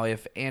 Now,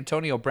 if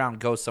Antonio Brown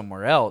goes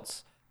somewhere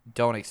else,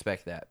 don't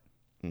expect that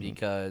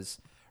because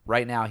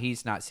right now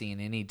he's not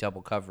seeing any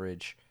double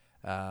coverage.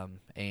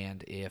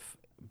 And if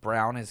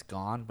Brown is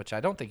gone, which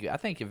I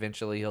think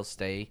eventually he'll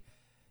stay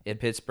in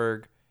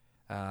Pittsburgh.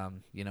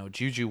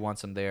 JuJu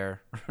wants him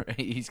there.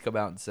 He's come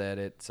out and said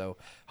it. So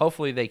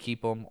hopefully they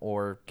keep him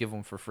or give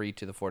him for free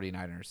to the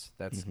 49ers.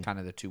 That's kind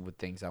of the 2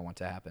 things I want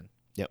to happen.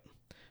 Yep.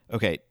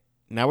 Okay.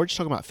 Now we're just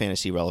talking about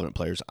fantasy relevant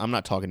players. I'm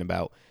not talking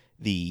about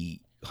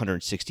the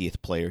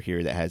 160th player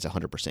here that has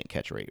 100%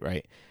 catch rate,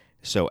 right?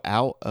 So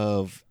out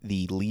of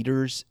the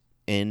leaders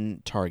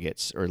in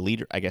targets or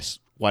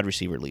wide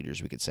receiver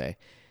leaders, we could say,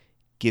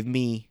 give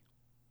me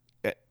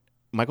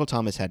Michael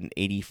Thomas had an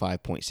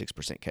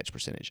 85.6% catch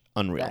percentage.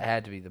 Unreal. That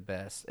had to be the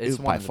best. It's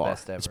one of the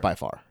best ever. It's by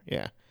far.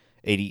 Yeah.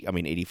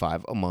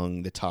 85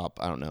 among the top,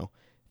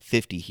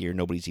 50 here.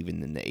 Nobody's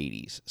even in the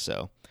 80s.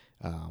 So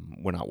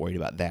we're not worried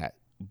about that.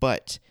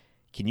 But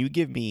can you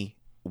give me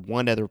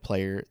one other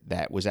player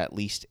that was at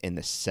least in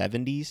the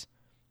 70s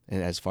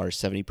and as far as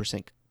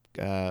 70%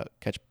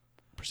 catch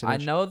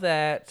percentage? I know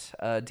that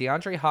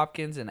DeAndre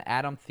Hopkins and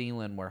Adam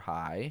Thielen were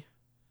high.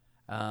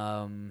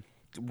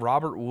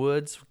 Robert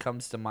Woods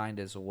comes to mind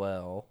as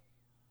well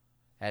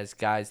as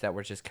guys that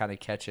were just kind of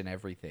catching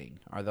everything.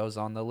 Are those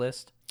on the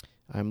list?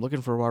 I'm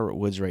looking for Robert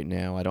Woods right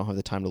now. I don't have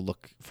the time to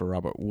look for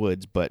Robert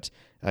Woods, but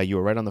you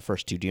were right on the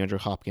first 2. DeAndre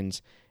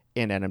Hopkins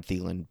and Adam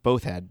Thielen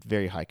both had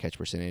very high catch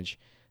percentage.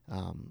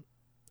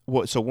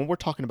 So when we're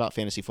talking about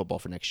fantasy football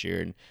for next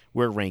year and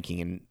we're ranking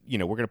and,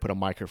 we're going to put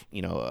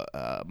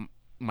a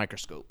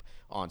microscope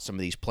on some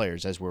of these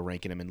players as we're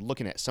ranking them and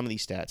looking at some of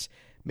these stats,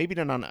 maybe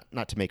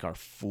not to make our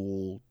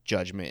full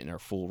judgment and our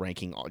full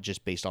ranking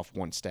just based off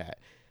one stat,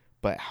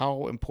 but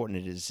how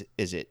important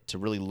is it to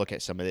really look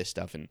at some of this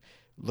stuff and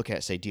look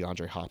at, say,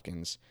 DeAndre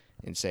Hopkins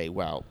and say,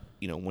 wow,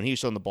 when he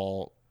was on the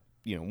ball,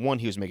 one,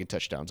 he was making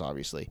touchdowns,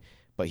 obviously,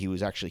 but he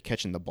was actually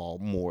catching the ball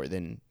more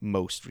than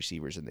most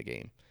receivers in the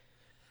game.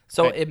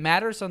 So it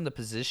matters on the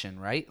position,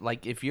 right?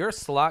 Like if you're a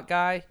slot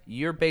guy,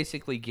 you're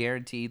basically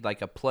guaranteed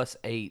like a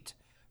 +8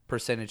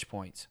 percentage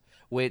points,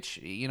 which,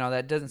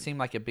 that doesn't seem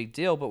like a big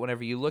deal. But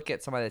whenever you look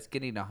at somebody that's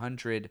getting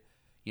 100,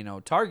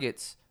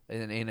 targets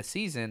in a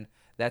season,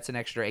 that's an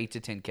extra 8 to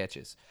 10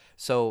 catches.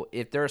 So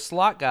if they're a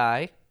slot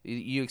guy,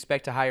 you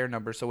expect a higher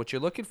number. So what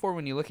you're looking for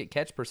when you look at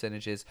catch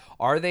percentages,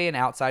 are they an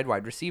outside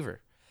wide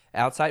receiver?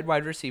 Outside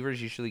wide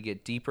receivers usually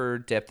get deeper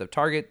depth of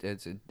target.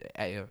 It's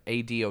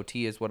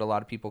ADOT is what a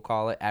lot of people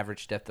call it,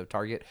 average depth of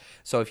target.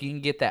 So if you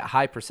can get that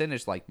high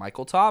percentage like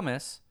Michael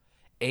Thomas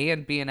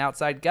and be an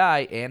outside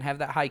guy and have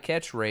that high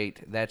catch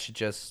rate, that should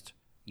just,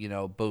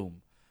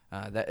 boom.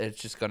 That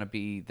it's just going to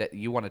be that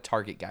you want to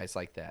target guys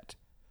like that.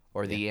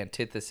 Or the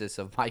antithesis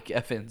of Mike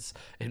Evans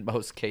in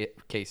most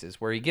cases,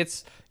 where he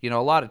gets, a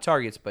lot of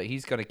targets, but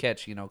he's going to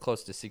catch,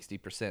 close to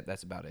 60%.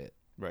 That's about it.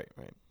 Right.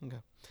 Okay.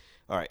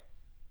 All right.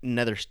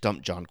 another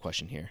Stump John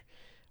question here.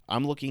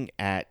 I'm looking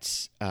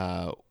at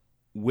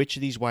which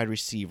of these wide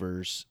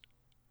receivers,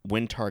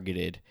 when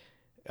targeted,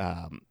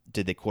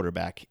 did the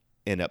quarterback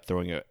end up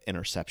throwing an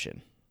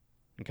interception?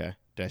 Okay.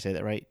 Did I say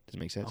that right? Does it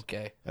make sense?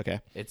 Okay.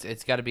 Okay.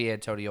 It's got to be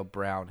Antonio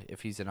Brown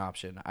if he's an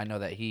option. I know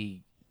that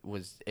he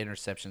was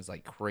interceptions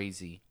like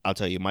crazy. I'll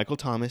tell you, Michael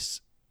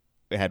Thomas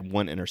had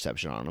 1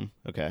 interception on him.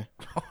 Okay.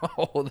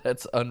 Oh,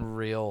 that's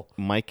unreal.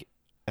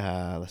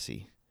 Let's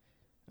see.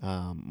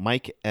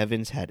 Mike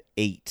Evans had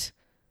 8,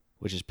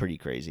 which is pretty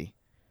crazy.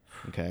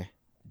 Okay.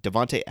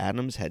 Devontae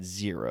Adams had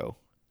 0.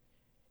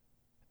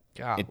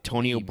 God,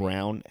 Antonio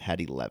Brown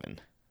had 11.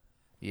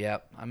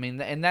 Yep. I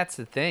mean, and that's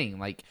the thing.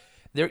 Like,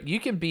 you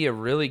can be a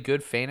really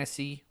good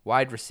fantasy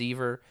wide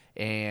receiver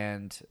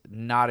and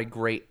not a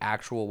great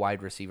actual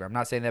wide receiver. I'm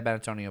not saying that about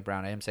Antonio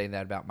Brown. I am saying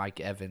that about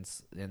Mike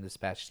Evans in this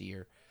past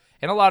year.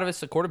 And a lot of it's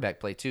the quarterback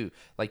play, too.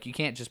 Like, you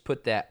can't just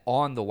put that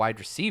on the wide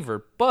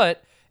receiver,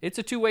 but it's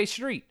a two-way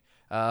street.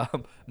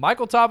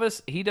 Michael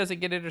Thomas, he doesn't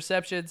get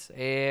interceptions,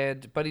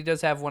 but he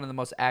does have one of the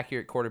most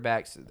accurate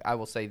quarterbacks. I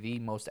will say the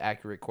most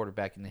accurate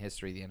quarterback in the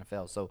history of the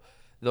NFL. So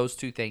those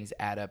two things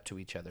add up to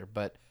each other.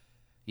 But,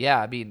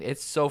 yeah, I mean,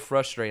 it's so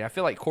frustrating. I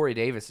feel like Corey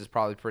Davis is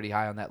probably pretty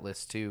high on that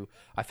list, too.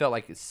 I felt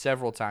like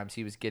several times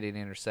he was getting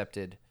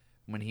intercepted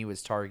when he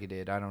was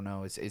targeted. I don't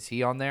know. Is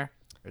he on there?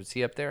 Or is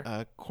he up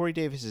there? Corey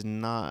Davis is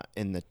not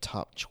in the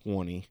top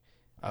 20.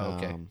 Oh,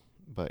 okay.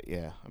 But,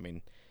 yeah, I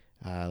mean,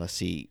 let's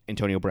see.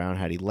 Antonio Brown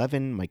had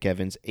 11. Mike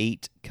Evans,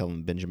 8.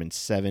 Kelvin Benjamin,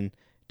 7.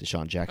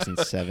 Deshaun Jackson,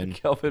 7.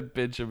 Kelvin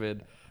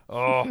Benjamin.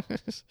 Oh.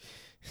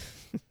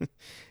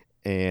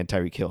 And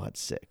Tyreek Hill had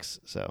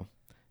 6. So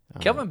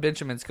Kelvin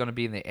Benjamin's going to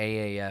be in the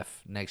AAF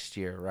next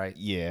year, right?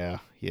 Yeah.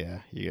 You're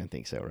going to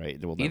think so, right?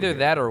 Either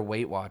that or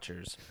Weight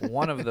Watchers.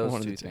 One of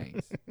those two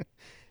things.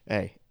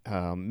 Hey,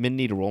 men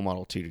need a role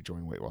model, too, to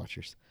join Weight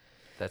Watchers.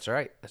 That's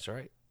right.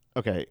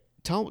 Okay.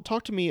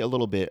 Talk to me a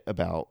little bit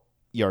about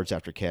yards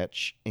after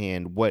catch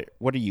and what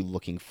are you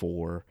looking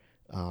for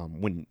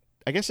when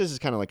I guess this is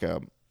kind of like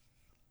I'm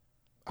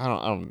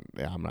not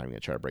even going to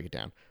try to break it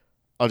down.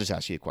 I'll just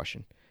ask you a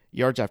question.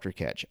 Yards after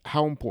catch,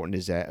 how important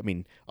is that? I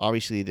mean,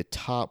 obviously the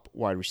top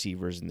wide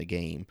receivers in the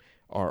game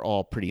are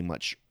all pretty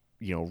much,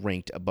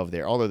 ranked above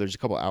there, although there's a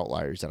couple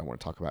outliers that I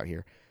want to talk about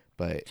here,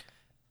 but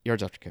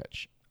yards after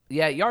catch.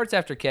 Yeah, yards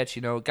after catch,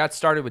 got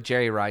started with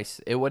Jerry Rice.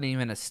 It wasn't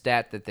even a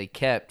stat that they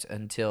kept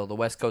until the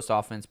West Coast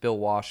offense, Bill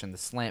Walsh, and the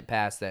slant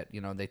pass that,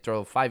 they throw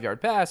a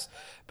 5-yard pass,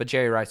 but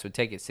Jerry Rice would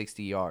take it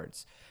 60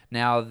 yards.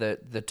 Now,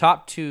 the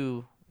top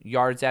 2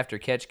 yards after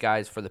catch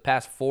guys for the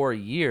past 4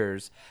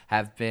 years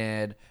have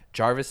been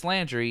Jarvis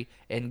Landry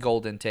and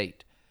Golden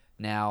Tate.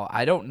 Now,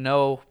 I don't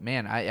know,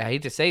 man, I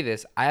hate to say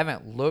this. I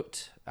haven't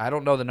looked. I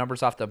don't know the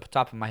numbers off the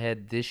top of my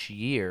head this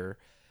year,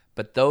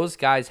 but those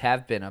guys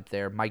have been up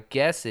there. My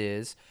guess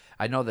is,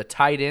 I know the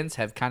tight ends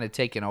have kind of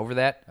taken over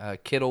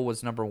that. Kittle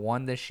was number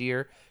 1 this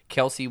year.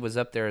 Kelsey was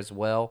up there as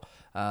well.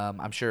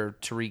 I'm sure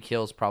Tyreek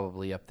Hill's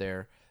probably up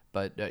there.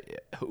 But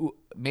who?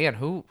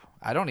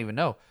 I don't even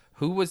know.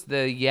 Who was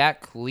the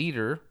yak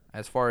leader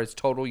as far as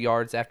total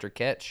yards after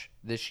catch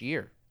this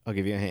year? I'll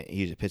give you a hint.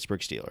 He's a Pittsburgh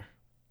Steeler.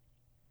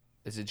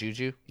 Is it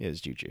JuJu? Yeah, it's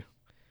JuJu.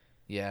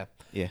 Yeah.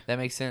 That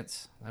makes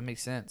sense. I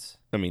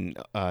mean,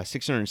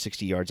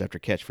 660 yards after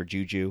catch for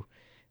JuJu.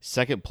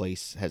 Second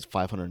place has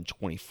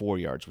 524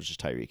 yards, which is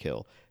Tyreek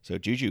Hill. So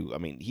JuJu, I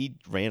mean, he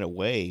ran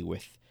away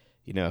with,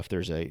 if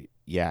there's a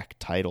yak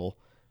title,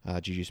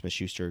 JuJu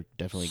Smith-Schuster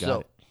definitely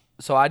got it.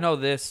 So I know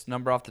this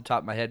number off the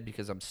top of my head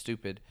because I'm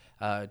stupid.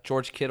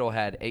 George Kittle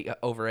had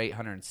over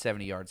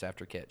 870 yards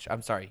after catch.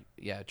 I'm sorry.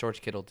 Yeah,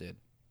 George Kittle did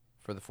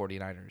for the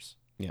 49ers.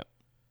 Yep.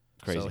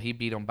 Crazy. So he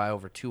beat him by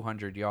over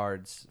 200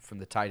 yards from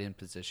the tight end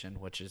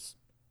position, which is,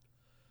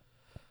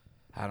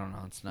 I don't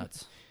know, it's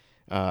nuts.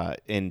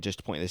 And just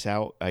to point this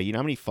out, you know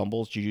how many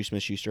fumbles JuJu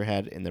Smith-Schuster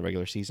had in the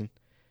regular season?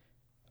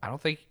 I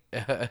don't think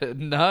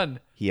none.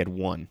 He had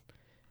 1.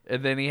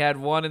 And then he had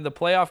 1 in the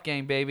playoff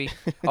game, baby.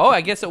 Oh,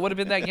 I guess it would have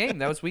been that game.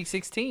 That was week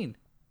 16.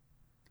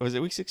 Was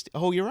it week 16?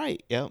 Oh, you're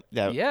right. Yeah.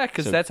 Yeah,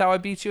 because that's how I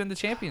beat you in the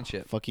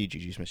championship. Fuck you,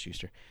 JuJu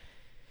Smith-Schuster.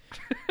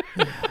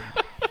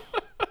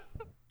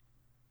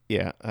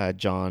 Yeah,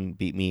 John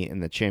beat me in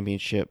the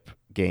championship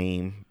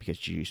game because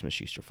JuJu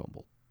Smith-Schuster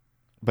fumbled.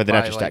 But then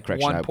after stat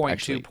correction,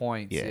 1.2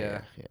 points.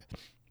 Yeah.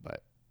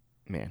 But,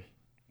 man,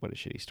 what a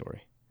shitty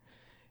story.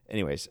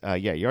 Anyways,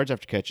 yards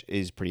after catch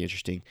is pretty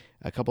interesting.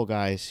 A couple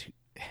guys.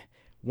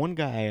 One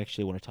guy I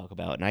actually want to talk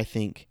about, and I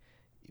think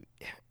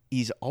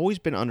he's always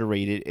been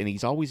underrated, and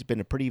he's always been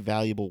a pretty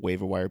valuable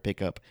waiver wire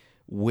pickup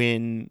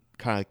when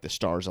kind of like the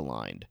stars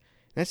aligned.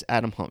 That's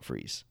Adam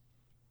Humphries.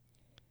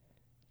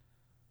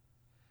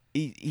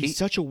 He's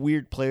such a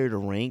weird player to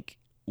rank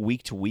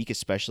week to week,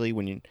 especially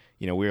when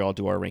we all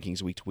do our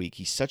rankings week to week.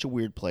 He's such a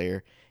weird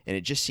player, and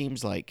it just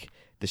seems like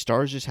the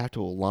stars just have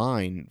to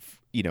align.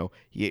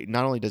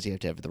 Not only does he have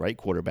to have the right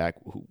quarterback,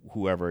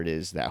 whoever it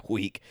is that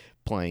week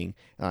playing.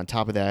 On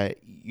top of that,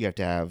 you have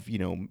to have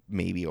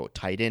maybe a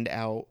tight end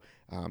out.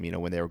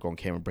 When they were going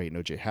Cameron Brayton,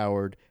 OJ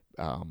Howard.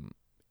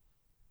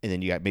 and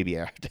then you got maybe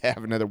have to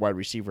have another wide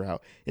receiver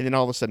out, and then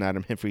all of a sudden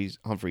Adam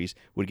Humphries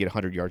would get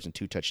 100 yards and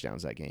 2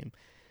 touchdowns that game.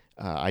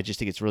 I just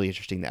think it's really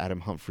interesting that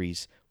Adam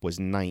Humphries was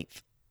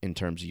 9th in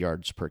terms of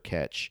yards per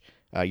catch,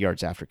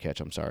 yards after catch.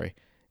 I'm sorry,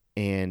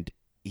 and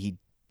he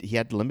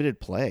had limited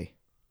play.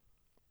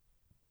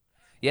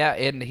 Yeah,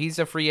 and he's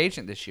a free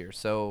agent this year,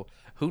 so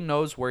who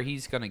knows where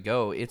he's going to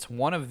go. It's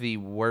one of the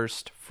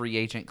worst free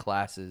agent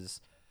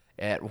classes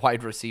at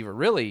wide receiver,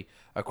 really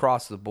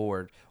across the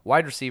board.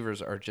 Wide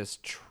receivers are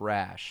just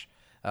trash.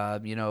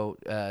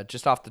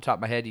 Just off the top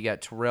of my head, you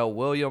got Terrell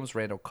Williams,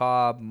 Randall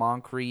Cobb,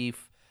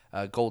 Moncrief,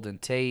 Golden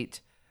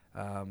Tate.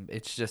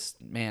 It's just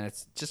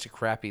a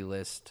crappy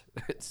list.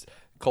 It's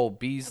Cole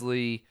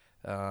Beasley.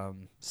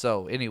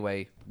 So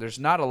anyway, there's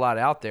not a lot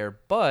out there,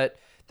 but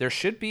there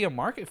should be a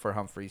market for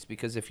Humphries,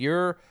 because if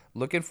you're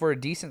looking for a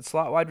decent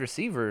slot wide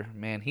receiver,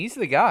 man, he's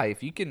the guy.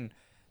 If you can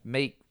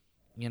make,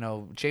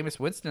 Jameis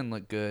Winston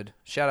look good,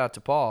 shout out to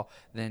Paul,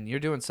 then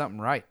you're doing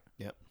something right.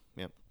 Yep.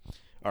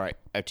 All right,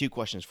 I have 2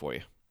 questions for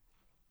you.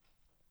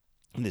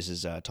 This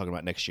is talking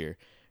about next year.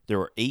 There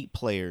were 8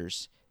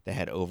 players that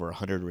had over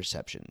 100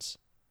 receptions.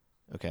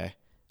 Okay?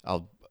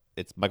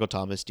 It's Michael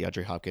Thomas,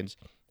 DeAndre Hopkins,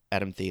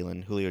 Adam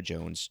Thielen, Julio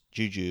Jones,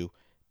 JuJu,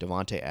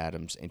 Devontae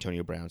Adams,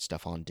 Antonio Brown,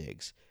 Stephon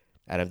Diggs.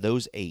 Out of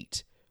those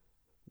 8,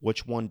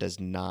 which one does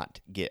not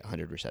get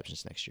 100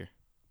 receptions next year?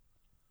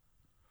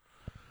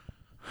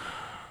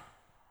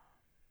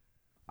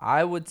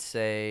 I would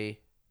say,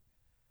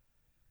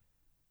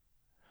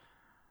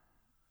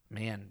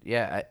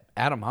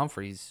 Adam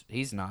Humphries,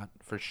 he's not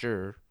for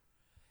sure.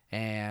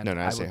 And no,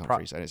 I say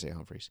Humphries. I didn't say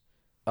Humphries.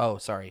 Oh,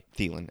 sorry.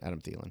 Adam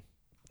Thielen.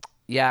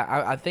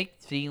 Yeah, I think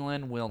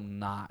Thielen will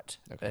not.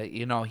 Okay.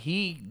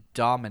 He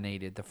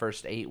dominated the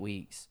first 8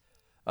 weeks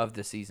of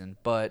the season,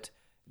 but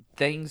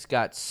things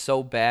got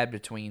so bad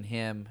between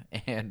him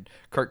and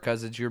Kirk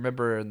Cousins. You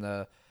remember in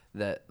the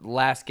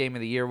last game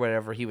of the year,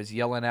 whatever, he was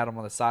yelling at him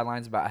on the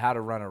sidelines about how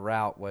to run a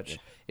route. Which,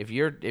 if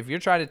you're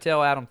trying to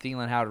tell Adam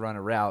Thielen how to run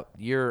a route,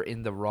 you're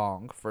in the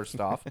wrong. First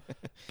off,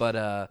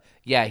 but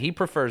he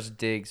prefers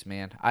Diggs,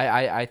 man.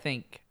 I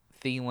think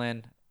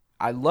Thielen.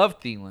 I love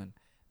Thielen,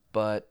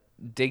 but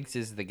Diggs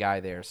is the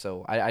guy there.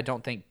 So I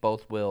don't think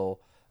both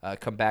will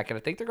come back, and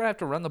I think they're going to have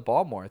to run the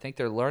ball more. I think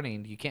they're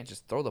learning you can't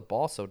just throw the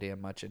ball so damn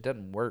much. It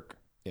doesn't work.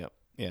 Yep.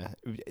 Yeah.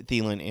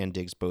 Thielen and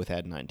Diggs both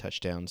had 9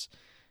 touchdowns,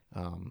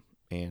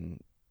 and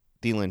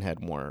Thielen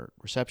had more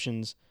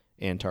receptions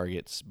and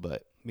targets,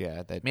 but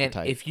yeah.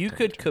 If you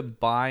could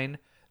combine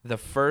the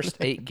first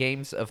 8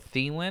 games of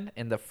Thielen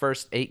and the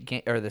first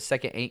 8 or the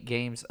second 8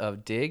 games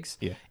of Diggs,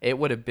 it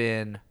would have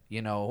been,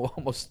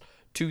 almost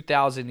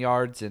 2,000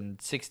 yards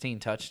and 16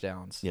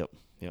 touchdowns. Yep.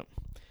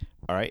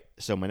 All right,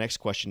 so my next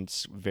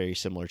question's very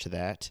similar to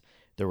that.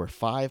 There were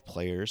 5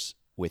 players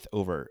with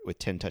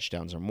 10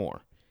 touchdowns or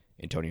more: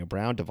 Antonio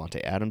Brown,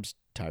 Devontae Adams,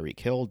 Tyreek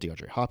Hill,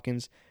 DeAndre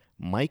Hopkins,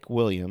 Mike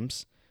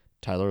Williams,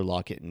 Tyler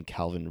Lockett, and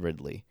Calvin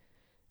Ridley.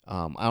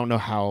 I don't know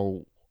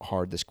how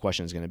hard this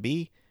question is going to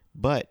be,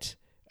 but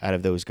out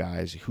of those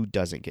guys, who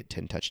doesn't get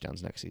 10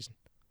 touchdowns next season?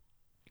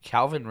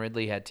 Calvin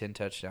Ridley had 10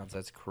 touchdowns.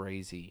 That's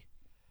crazy.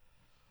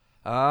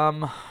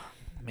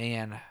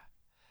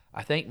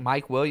 I think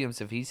Mike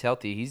Williams, if he's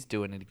healthy, he's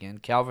doing it again.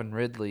 Calvin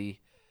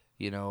Ridley,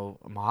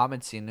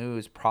 Mohamed Sanu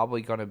is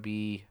probably going to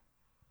be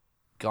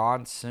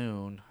gone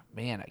soon.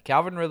 Man,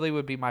 Calvin Ridley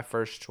would be my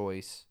first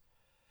choice.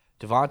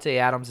 Devontae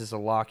Adams is a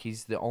lock.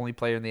 He's the only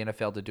player in the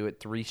NFL to do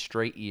it 3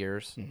 straight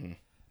years.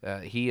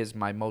 Mm-hmm. He is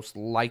my most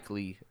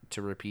likely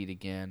to repeat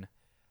again.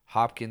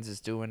 Hopkins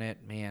is doing it.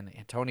 Man,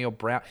 Antonio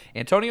Brown,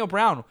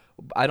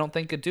 I don't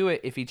think could do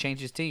it if he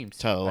changes teams.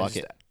 Tyler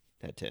Lockett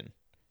at 10.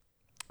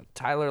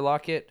 Tyler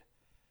Lockett.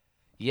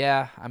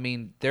 Yeah,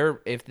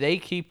 if they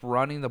keep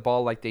running the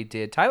ball like they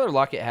did, Tyler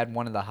Lockett had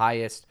one of the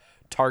highest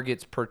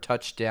targets per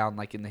touchdown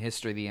in the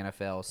history of the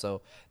NFL.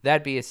 So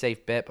that'd be a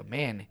safe bet. But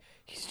man,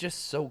 he's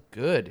just so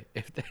good.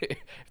 If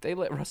they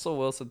let Russell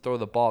Wilson throw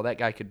the ball, that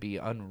guy could be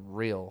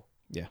unreal.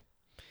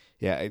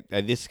 Yeah.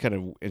 This is kind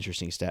of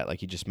interesting stat,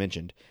 like you just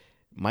mentioned.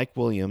 Mike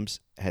Williams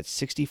had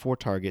 64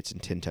 targets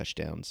and 10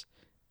 touchdowns.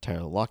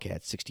 Tyler Lockett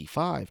had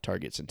 65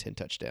 targets and 10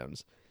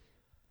 touchdowns.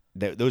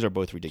 Those are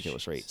both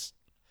ridiculous rates.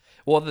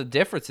 Well, the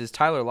difference is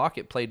Tyler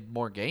Lockett played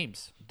more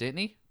games, didn't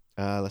he?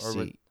 Let's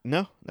see.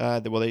 No.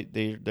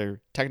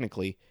 They're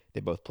technically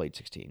they both played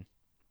 16.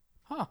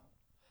 Huh.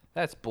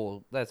 That's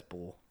bull. That's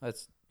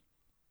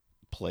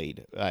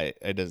played.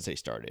 It doesn't say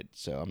started,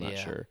 so I'm not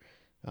sure.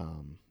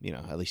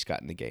 At least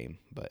got in the game,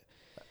 but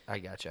I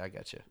got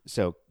you.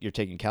 So you're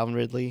taking Calvin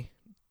Ridley.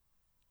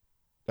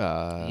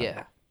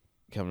 Yeah.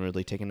 Calvin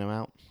Ridley taking them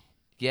out.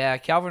 Yeah,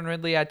 Calvin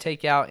Ridley I'd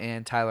take out,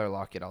 and Tyler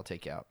Lockett I'll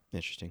take out.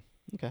 Interesting.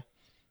 Okay.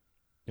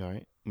 All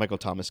right. Michael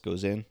Thomas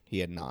goes in. He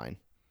had 9.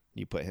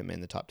 You put him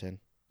in the top 10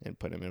 and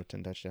put him in with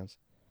 10 touchdowns.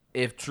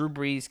 If Drew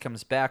Brees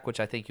comes back, which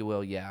I think he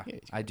will,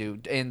 I do.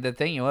 And the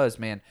thing was,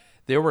 man,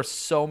 there were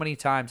so many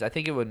times. I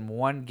think in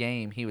one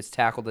game he was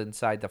tackled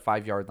inside the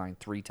 5-yard line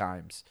 3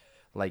 times.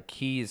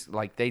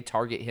 They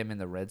target him in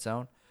the red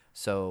zone.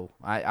 So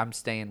I'm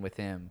staying with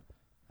him.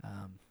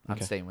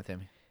 Staying with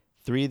him.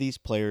 3 of these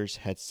players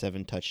had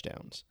 7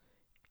 touchdowns.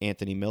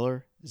 Anthony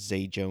Miller,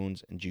 Zay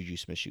Jones, and JuJu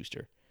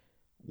Smith-Schuster.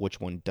 Which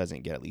one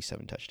doesn't get at least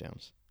 7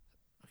 touchdowns?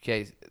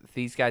 Okay,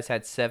 these guys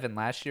had 7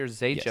 last year.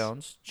 Zay Yes.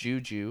 Jones,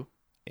 JuJu,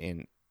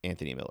 and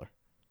Anthony Miller.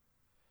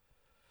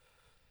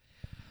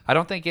 I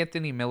don't think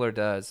Anthony Miller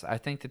does. I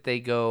think that they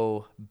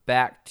go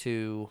back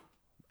to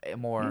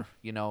more,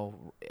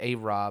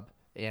 A-Rob,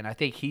 and I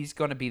think he's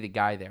going to be the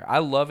guy there. I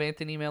love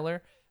Anthony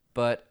Miller,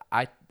 but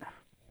I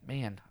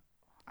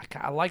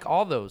like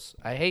all those.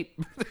 I hate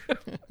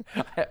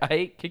I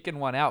hate kicking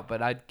one out,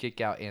 but I'd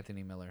kick out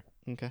Anthony Miller.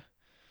 Okay.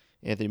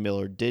 Anthony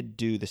Miller did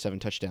do the 7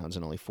 touchdowns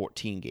in only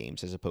 14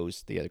 games, as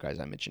opposed to the other guys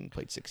I mentioned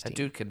played 16. That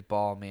dude can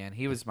ball, man.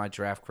 He was my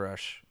draft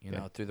crush,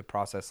 through the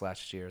process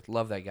last year.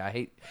 Love that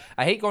guy.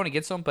 I hate going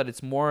against him, but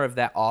it's more of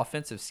that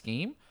offensive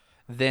scheme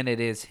than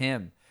it is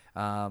him.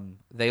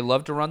 They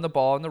love to run the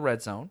ball in the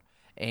red zone,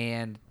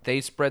 and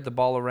they spread the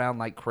ball around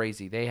like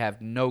crazy. They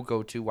have no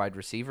go-to wide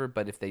receiver,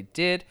 but if they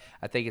did,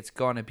 I think it's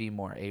going to be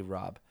more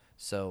A-Rob.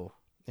 So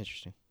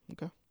interesting.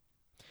 Okay.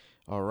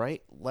 All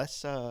right.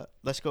 Let's go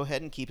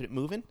ahead and keep it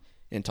moving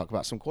and talk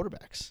about some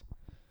quarterbacks.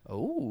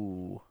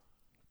 Oh,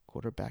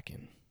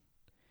 quarterbacking.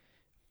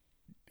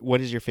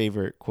 What is your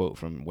favorite quote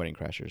from Wedding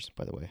Crashers?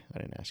 By the way, I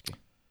didn't ask you.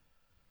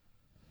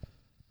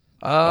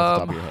 Off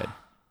the top of your head.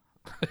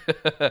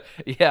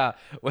 Yeah,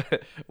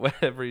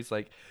 whenever he's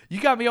like,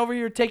 "You got me over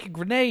here taking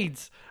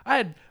grenades. I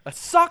had a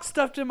sock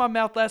stuffed in my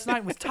mouth last night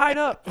and was tied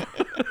up."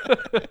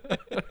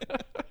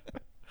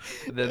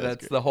 Then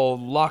that's the whole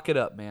lock it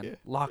up, man. Yeah.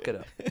 Lock it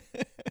up.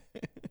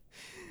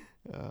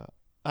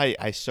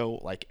 I so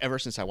like ever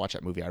since I watched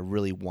that movie, I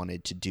really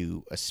wanted to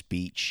do a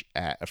speech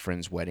at a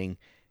friend's wedding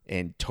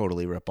and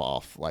totally rip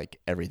off like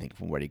everything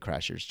from Wedding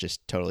Crashers.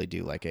 Just totally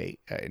do like a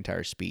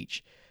entire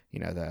speech.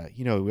 We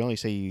only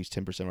say you use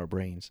 10% of our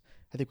brains.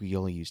 I think we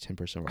only use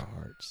 10% of our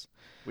hearts.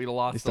 We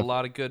lost a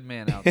lot of good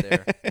men out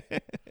there.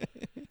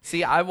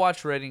 See, I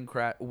watched Wedding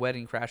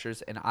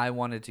Crashers, and I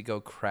wanted to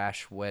go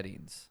crash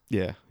weddings.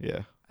 Yeah,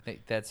 yeah. I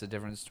think that's the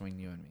difference between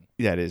you and me.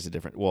 That is a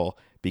different. Well,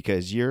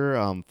 because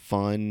you're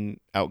fun,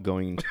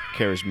 outgoing,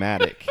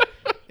 charismatic,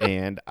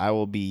 and I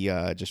will be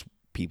just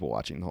people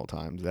watching the whole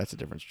time. That's the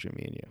difference between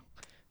me and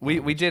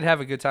you. We did have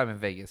a good time in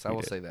Vegas. I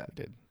will say that.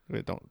 We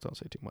did. Don't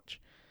say too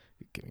much.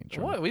 Get me in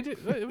trouble. What we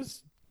did? It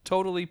was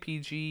totally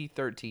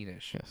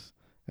PG-13ish. Yes,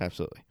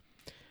 absolutely.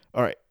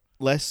 All right,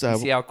 let's. You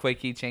see how quick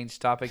he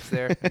changed topics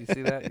there? You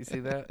see that? You see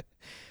that?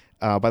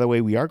 By the way,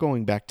 we are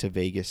going back to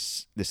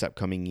Vegas this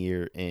upcoming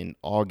year in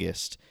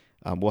August.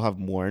 We'll have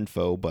more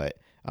info, but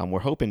we're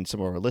hoping some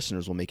of our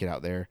listeners will make it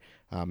out there.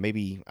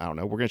 Maybe, I don't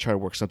know, we're going to try to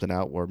work something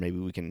out where maybe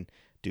we can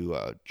do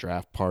a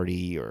draft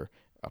party or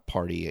a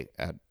party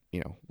at,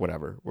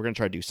 whatever. We're going to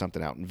try to do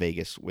something out in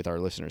Vegas with our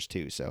listeners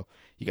too. So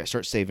you guys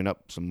start saving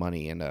up some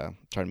money and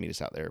try to meet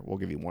us out there. We'll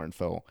give you more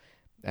info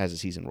as the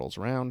season rolls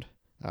around.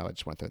 I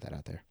just want to throw that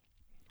out there.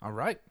 All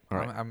right.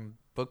 I'm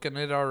booking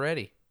it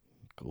already.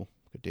 Cool.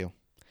 Good deal.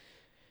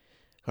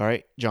 All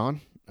right,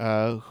 John,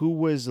 who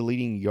was the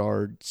leading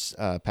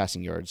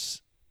passing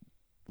yards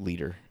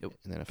leader in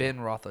the NFL? Ben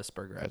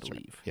Roethlisberger, I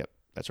believe. Right. Yep,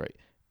 that's right.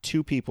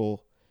 2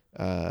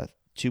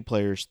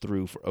 players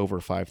threw for over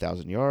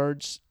 5,000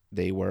 yards.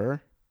 They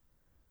were?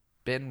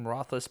 Ben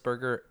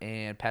Roethlisberger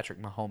and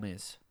Patrick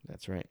Mahomes.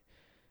 That's right.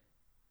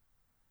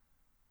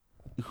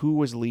 Who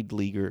was the league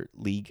leader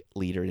in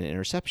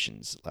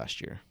interceptions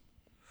last year?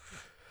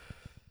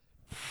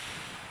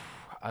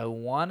 I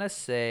want to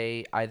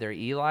say either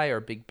Eli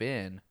or Big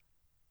Ben.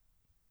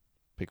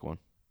 Pick one.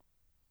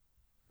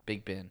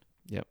 Big Ben.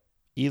 Yep.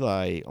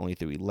 Eli only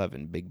threw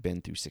 11. Big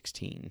Ben threw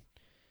 16.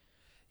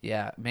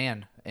 Yeah,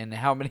 man. And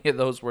how many of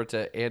those were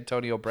to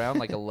Antonio Brown?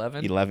 Like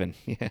 11? 11,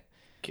 yeah.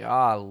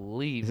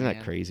 Golly, Isn't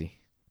that crazy?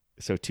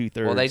 So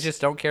 2/3. Well, they just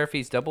don't care if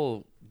he's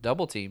double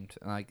teamed.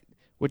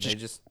 Which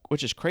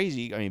is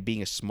crazy. I mean,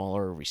 being a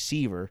smaller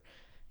receiver,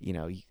 I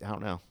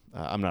don't know.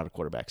 I'm not a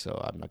quarterback, so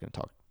I'm not going to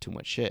talk too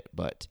much shit,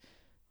 but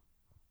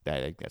I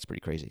think that's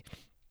pretty crazy.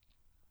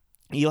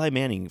 Eli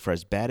Manning, for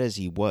as bad as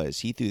he was,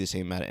 he threw the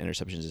same amount of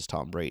interceptions as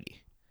Tom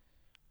Brady.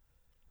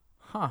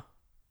 Huh.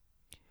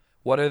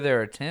 What are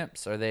their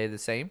attempts? Are they the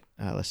same?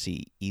 Let's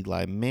see.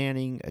 Eli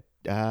Manning,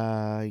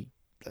 let's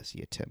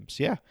see, attempts.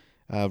 Yeah.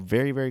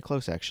 Very, very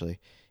close, actually.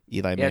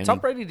 Eli Manning. Tom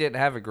Brady didn't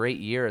have a great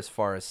year as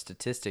far as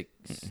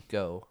statistics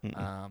go.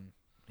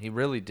 He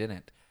really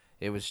didn't.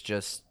 It was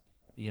just,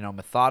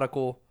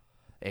 methodical,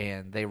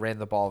 and they ran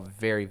the ball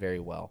very, very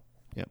well.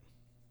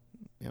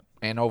 Yep.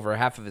 And over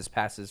half of his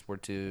passes were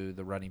to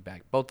the running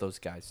back. Both those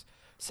guys,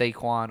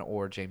 Saquon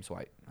or James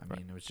White. I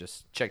mean, it was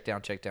just check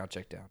down, check down,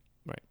 check down.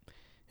 Right.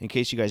 In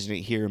case you guys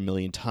didn't hear a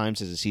million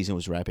times as the season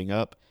was wrapping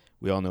up,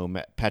 we all know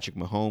Patrick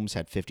Mahomes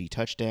had 50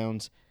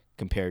 touchdowns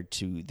compared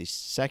to the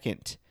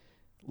second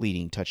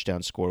leading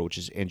touchdown scorer, which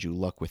is Andrew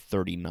Luck with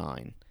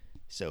 39.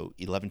 So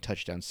 11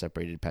 touchdowns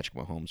separated Patrick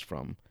Mahomes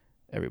from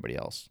everybody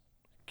else.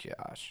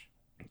 Gosh.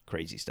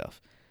 Crazy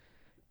stuff.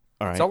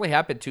 All right. It's only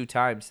happened 2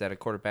 times that a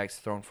quarterback's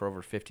thrown for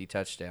over 50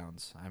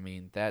 touchdowns. I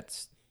mean,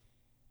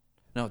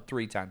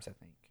 3 times, I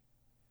think.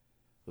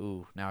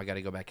 Ooh, now I got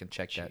to go back and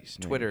check that. Jeez,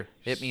 Twitter,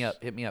 hit me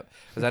up.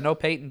 Because I know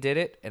Peyton did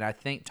it, and I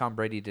think Tom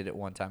Brady did it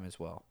one time as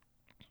well.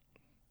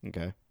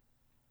 Okay.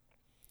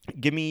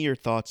 Give me your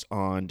thoughts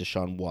on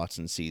Deshaun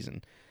Watson's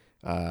season.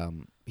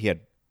 He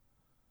had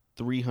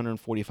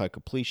 345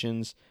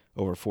 completions,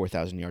 over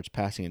 4,000 yards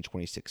passing, and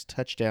 26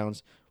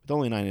 touchdowns with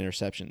only 9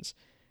 interceptions.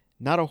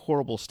 Not a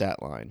horrible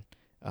stat line.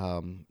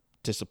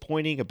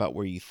 Disappointing about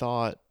where you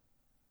thought.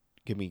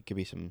 Give me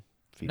some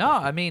feedback. No,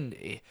 I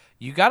mean,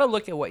 you got to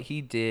look at what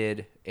he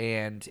did,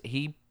 and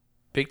he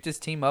picked his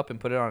team up and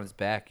put it on his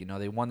back. You know,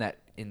 they won that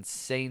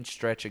insane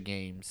stretch of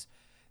games.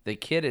 The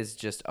kid is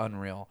just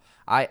unreal.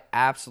 I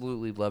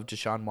absolutely love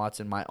Deshaun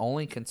Watson. My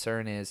only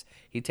concern is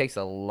he takes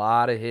a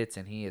lot of hits,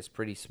 and he is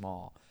pretty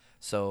small.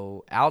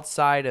 So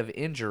outside of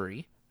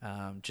injury,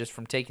 just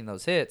from taking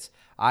those hits,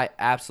 I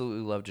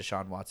absolutely love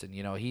Deshaun Watson.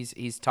 You know,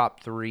 he's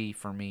top 3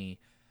 for me,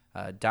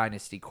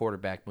 dynasty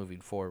quarterback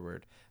moving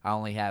forward. I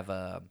only have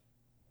Patrick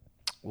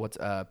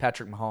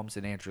Mahomes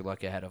and Andrew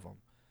Luck ahead of him,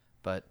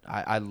 but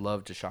I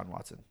love Deshaun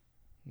Watson.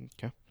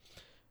 Okay.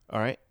 All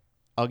right.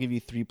 I'll give you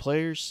 3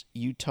 players.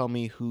 You tell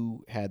me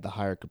who had the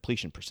higher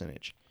completion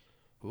percentage.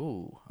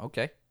 Ooh,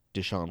 okay.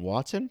 Deshaun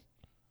Watson,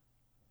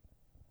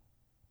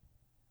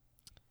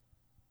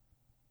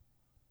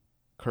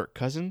 Kirk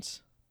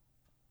Cousins,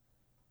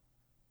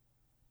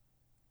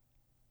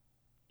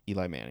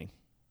 Eli Manning.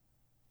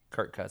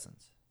 Kirk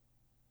Cousins.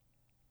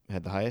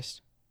 Had the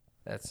highest?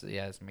 That's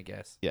my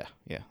guess. Yeah,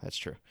 that's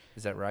true.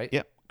 Is that right?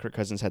 Yep. Kirk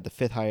Cousins had the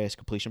 5th highest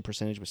completion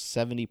percentage with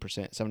 70%,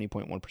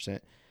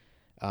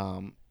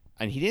 70.1%.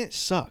 And he didn't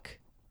suck.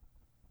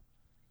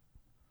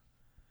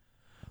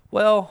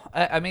 Well,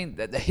 I mean,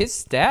 his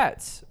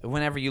stats,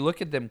 whenever you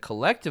look at them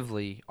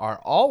collectively, are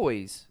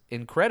always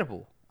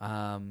incredible.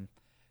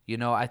 You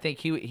know, I think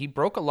he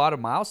broke a lot of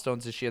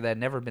milestones this year that had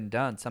never been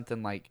done.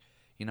 Something like,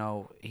 you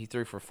know, he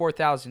threw for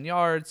 4,000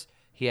 yards.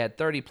 He had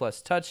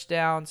 30-plus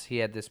touchdowns. He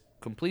had this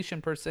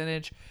completion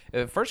percentage.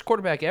 First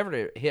quarterback ever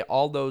to hit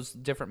all those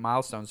different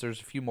milestones. There's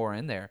a few more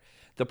in there.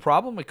 The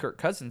problem with Kirk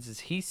Cousins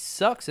is he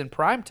sucks in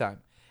primetime.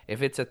 If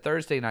it's a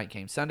Thursday night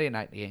game, Sunday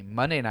night game,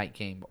 Monday night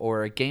game,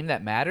 or a game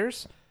that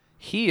matters,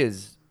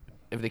 if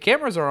the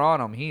cameras are on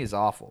him, he is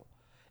awful.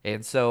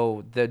 And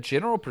so the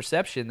general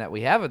perception that we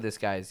have of this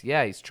guy is,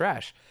 yeah, he's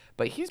trash.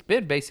 But he's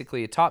been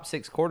basically a top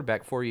 6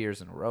 quarterback 4 years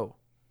in a row,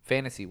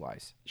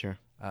 fantasy-wise. Sure.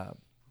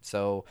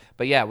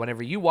 But yeah,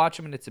 whenever you watch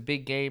him and it's a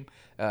big game,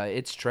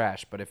 it's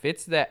trash. But if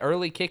it's that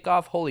early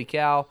kickoff, holy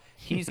cow,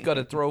 he's going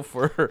to throw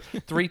for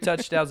 3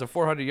 touchdowns and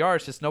 400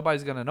 yards. Just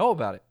nobody's going to know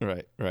about it.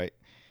 Right.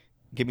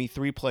 Give me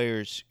 3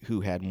 players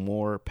who had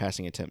more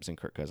passing attempts than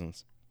Kirk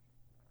Cousins.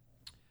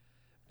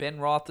 Ben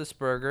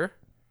Roethlisberger,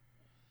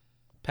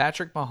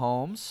 Patrick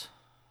Mahomes,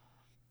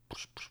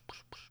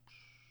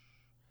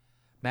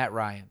 Matt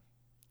Ryan.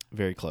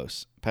 Very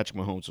close. Patrick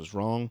Mahomes was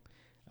wrong.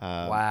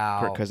 Wow.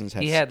 Kirk Cousins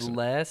had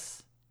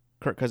less.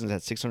 Kirk Cousins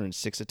had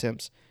 606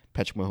 attempts.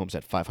 Patrick Mahomes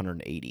had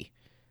 580.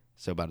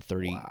 So about a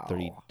 30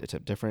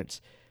 attempt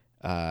difference.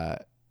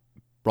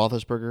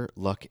 Roethlisberger,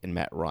 Luck, and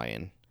Matt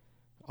Ryan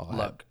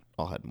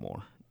all had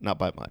more. Not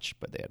by much,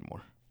 but they had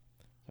more.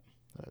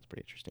 So that's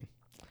pretty interesting.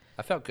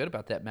 I felt good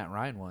about that Matt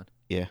Ryan one.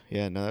 Yeah.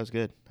 No, that was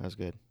good.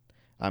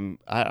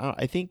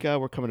 I think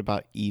we're coming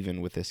about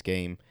even with this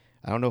game.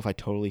 I don't know if I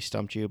totally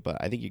stumped you, but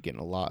I think you're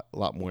getting a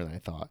lot more than I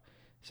thought.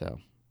 So,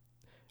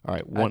 all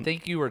right. I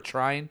think you were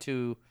trying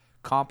to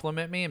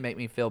compliment me and make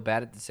me feel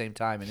bad at the same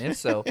time, and if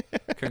so,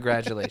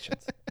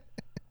 congratulations.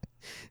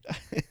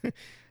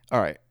 All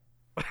right.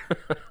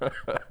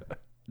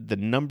 The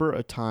number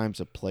of times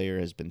a player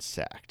has been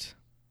sacked.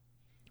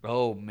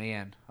 Oh,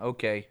 man.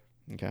 Okay.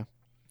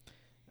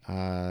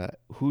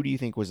 Who do you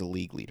think was the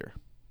league leader?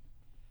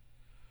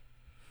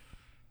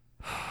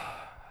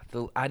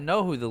 I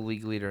know who the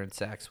league leader in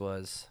sacks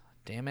was.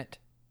 Damn it.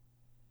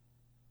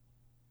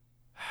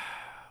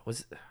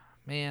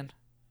 Man.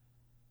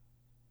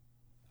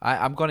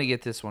 I'm going to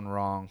get this one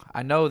wrong.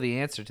 I know the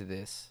answer to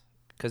this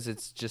because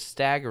it's just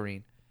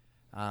staggering.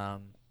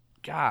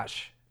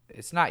 Gosh.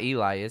 It's not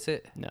Eli, is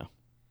it? No.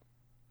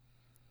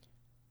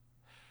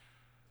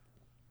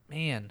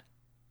 Man.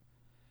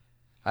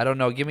 I don't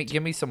know.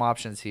 Give me some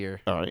options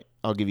here. All right.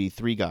 I'll give you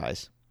 3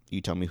 guys.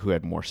 You tell me who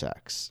had more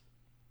sacks.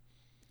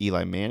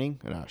 Eli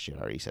Manning. Oh, shit. I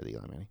already said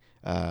Eli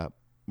Manning.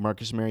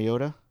 Marcus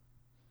Mariota,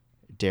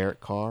 Derek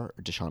Carr,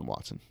 or Deshaun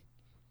Watson.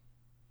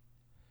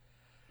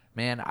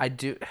 Man,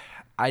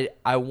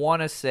 I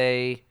want to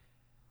say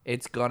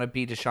it's going to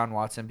be Deshaun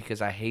Watson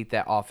because I hate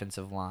that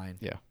offensive line.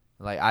 Yeah.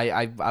 Like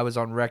I was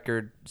on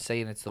record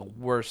saying it's the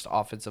worst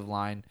offensive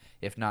line,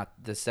 if not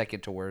the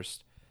second to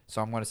worst.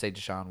 So I'm going to say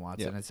Deshaun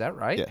Watson. Yeah. Is that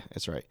right? Yeah,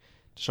 that's right.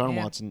 Deshaun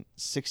Watson,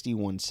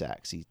 61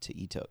 sacks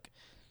he took,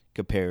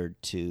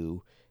 compared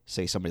to,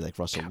 say, somebody like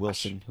Russell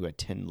Wilson, who had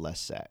 10 less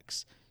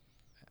sacks.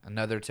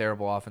 Another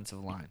terrible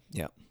offensive line.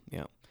 Yeah.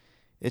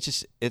 It's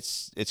just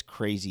it's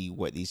crazy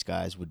what these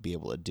guys would be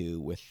able to do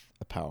with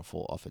a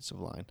powerful offensive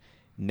line.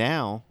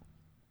 Now,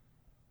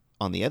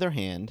 on the other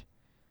hand,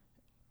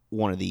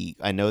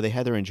 I know they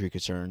had their injury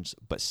concerns,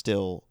 but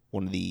still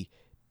one of the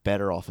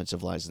better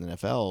offensive lines in the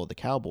NFL, the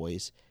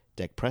Cowboys,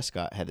 Dak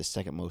Prescott had the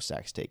second most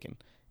sacks taken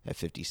at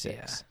 56.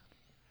 Yeah.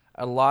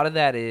 A lot of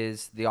that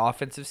is the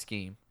offensive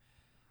scheme.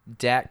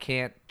 Dak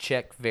can't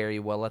check very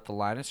well at the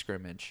line of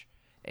scrimmage,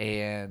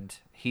 and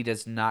he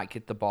does not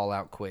get the ball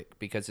out quick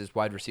because his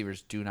wide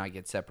receivers do not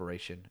get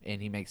separation,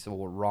 and he makes a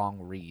wrong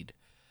read.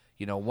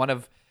 One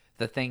of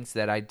the things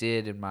that I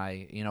did in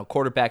my,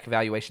 quarterback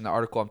evaluation, the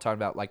article I'm talking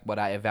about, like what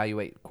I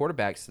evaluate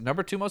quarterbacks, the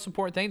number 2 most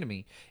important thing to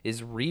me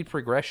is read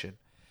progression.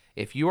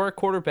 If you are a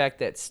quarterback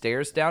that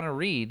stares down a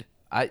read,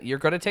 you're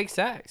going to take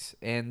sacks,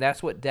 and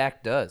that's what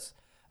Dak does.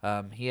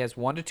 He has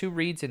 1 to 2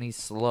 reads, and he's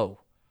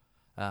slow.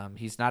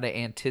 He's not an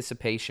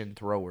anticipation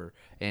thrower.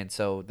 And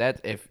so that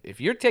if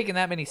you're taking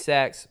that many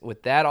sacks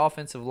with that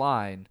offensive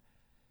line,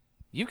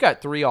 you've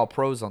got 3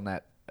 All-Pros on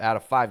that out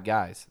of 5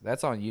 guys.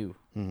 That's on you.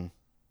 Mm-hmm.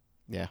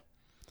 Yeah.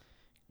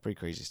 Pretty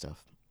crazy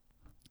stuff.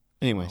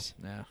 Anyways.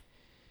 Yeah.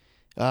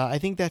 I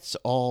think that's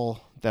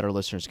all that our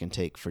listeners can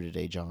take for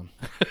today, John.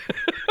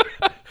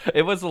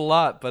 It was a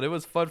lot, but it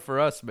was fun for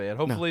us, man.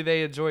 Hopefully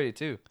they enjoy it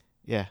too.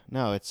 Yeah.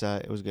 No, it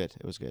was good.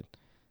 It was good.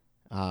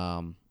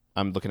 I'm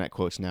looking at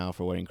quotes now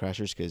for Wedding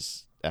Crashers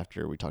because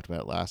after we talked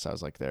about it last, I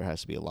was like, there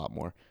has to be a lot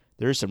more.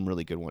 There are some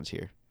really good ones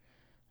here.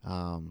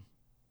 The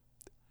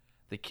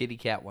kitty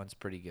cat one's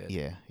pretty good.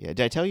 Yeah. Did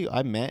I tell you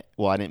I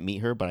didn't meet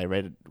her, but I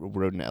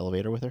rode in an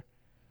elevator with her?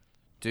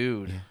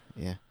 Dude.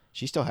 Yeah.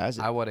 She still has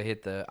it. I would have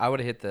hit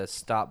the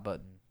stop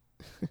button.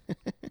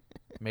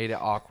 Made it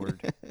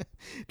awkward.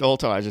 The whole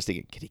time I was just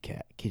thinking, kitty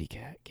cat, kitty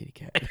cat, kitty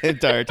cat, the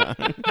entire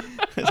time.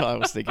 That's all I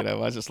was thinking of.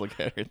 I was just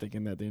looking at her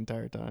thinking that the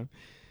entire time.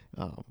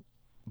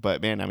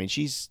 But man, I mean,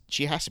 she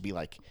has to be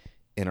like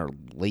in her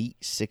late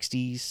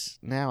 60s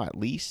now, at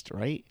least,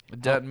 right? It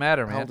doesn't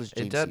matter, man.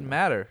 It doesn't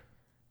matter.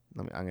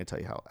 I'm gonna tell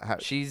you how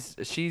she's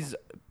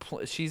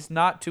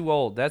not too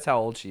old. That's how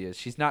old she is.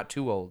 She's not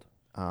too old.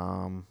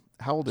 How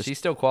old is she?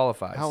 Still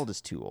qualifies. How old is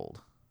too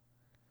old?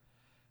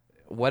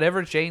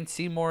 Whatever Jane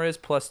Seymour is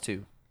plus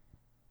 2.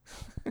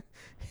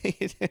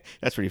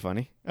 That's pretty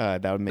funny.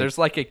 That would make. There's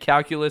like a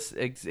calculus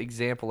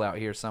example out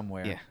here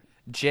somewhere. Yeah.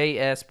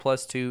 JS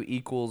plus 2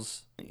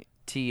 equals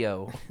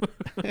TO.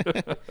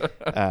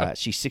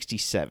 She's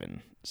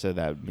 67, so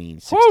that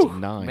means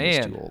 69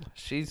 is too old.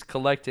 She's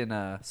collecting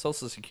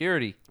Social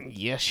Security.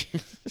 Yes.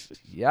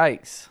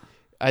 Yikes.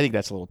 I think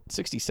that's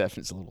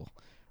 67 is a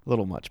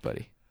little much,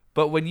 buddy.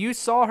 But when you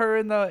saw her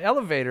in the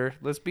elevator,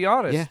 let's be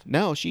honest. Yeah.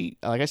 No, she,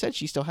 like I said,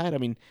 she still had. I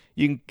mean,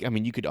 you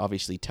could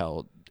obviously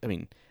tell. I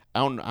mean, I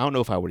don't know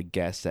if I would have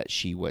guessed that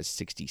she was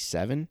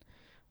 67,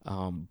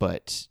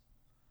 but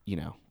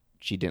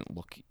she didn't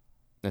look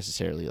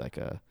necessarily like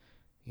a,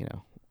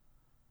 young.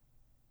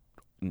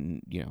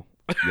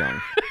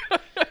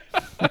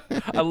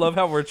 I love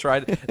how we're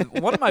trying.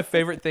 One of my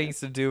favorite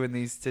things to do in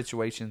these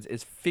situations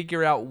is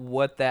figure out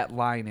what that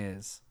line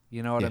is.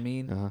 You know what I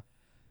mean? Uh-huh.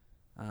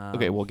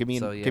 Okay, well, give me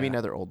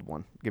another old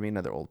one. Give me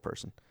another old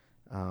person.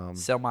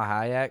 Selma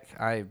Hayek,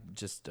 I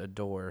just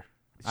adore.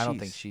 I don't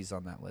think she's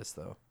on that list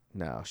though.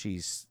 No,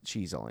 she's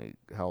only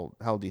how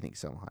old do you think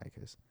Selma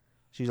Hayek is?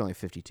 She's only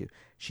 52.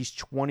 She's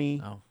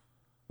 20. Oh.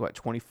 What,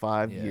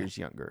 25 years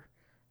younger?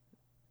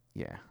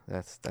 Yeah,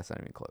 that's not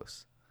even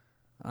close.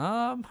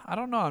 I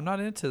don't know. I'm not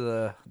into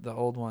the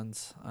old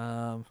ones.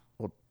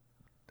 Well,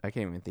 I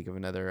can't even think of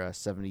another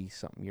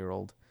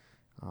 70-something-year-old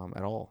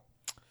at all.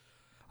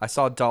 I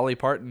saw Dolly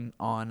Parton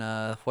on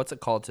what's it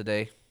called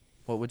today?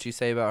 What would you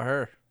say about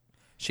her?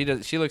 She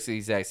looks the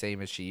exact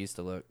same as she used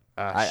to look.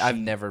 I've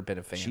never been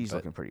a fan. She's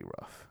looking pretty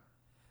rough.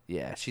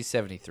 Yeah, she's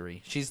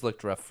 73. She's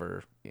looked rough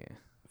for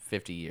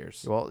 50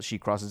 years. Well, she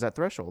crosses that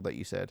threshold that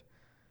you said.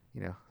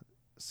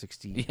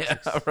 60.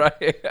 Yeah, 60,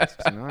 right.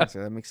 69.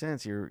 So that makes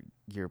sense. You're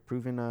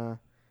proving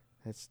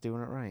that's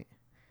doing it right.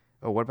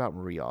 Oh, what about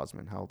Marie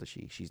Osmond? How old is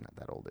she? She's not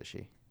that old, is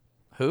she?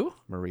 Who?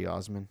 Marie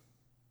Osmond.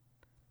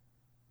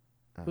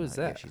 Who's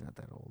that? Yeah, she's not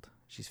that old.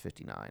 She's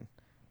 59.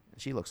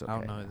 She looks okay. I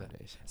don't know who that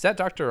is. Is that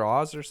Dr.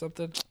 Oz or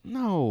something?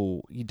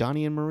 No. You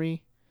Donnie and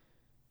Marie?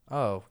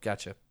 Oh,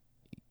 gotcha.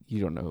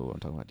 You don't know who I'm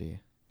talking about, do you?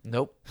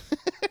 Nope.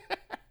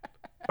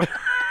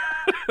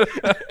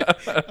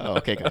 Oh,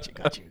 okay, got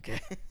you. Okay.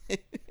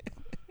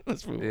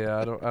 Let's move on. Yeah,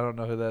 I don't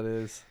know who that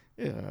is.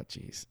 Yeah,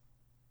 jeez.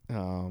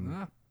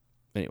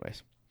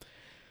 Anyways.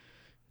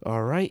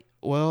 All right.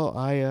 Well,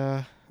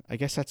 I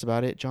guess that's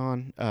about it,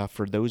 John.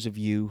 For those of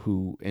you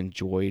who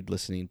enjoyed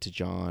listening to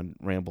John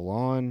ramble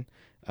on,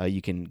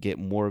 you can get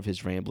more of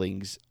his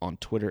ramblings on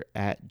Twitter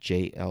at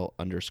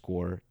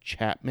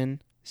JL_Chapman,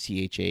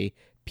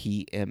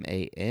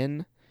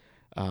 CHAPMAN.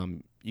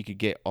 You could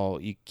get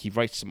he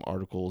writes some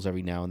articles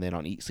every now and then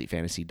on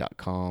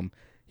eatsleepfantasy.com.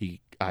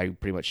 I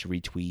pretty much try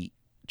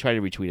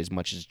to retweet as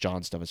much as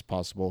John stuff as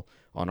possible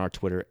on our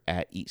Twitter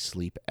at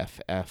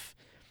eatsleepff.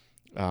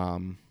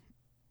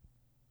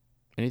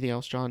 Anything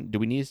else, John? Do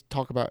we need to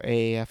talk about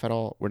AAF at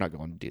all? We're not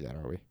going to do that,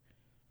 are we?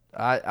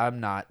 I'm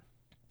not.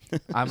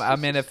 I'm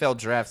NFL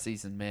draft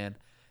season, man.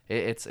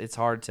 It's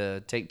hard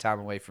to take time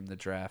away from the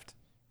draft.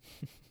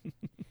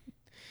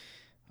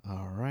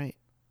 All right.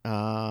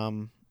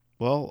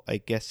 Well, I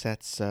guess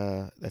that's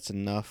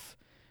enough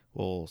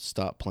we'll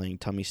stop playing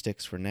tummy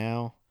sticks for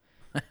now.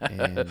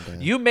 And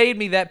you made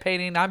me that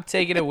painting. I'm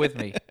taking it with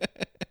me.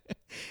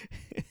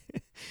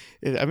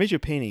 I made you a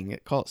painting.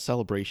 Call it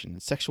Celebration.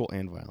 It's sexual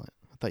and violent.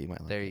 I thought you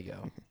might like There it. you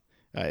go.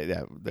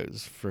 That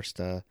was first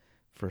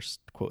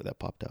quote that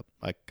popped up.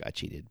 I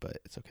cheated, but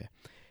it's okay.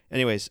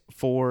 Anyways,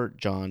 for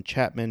John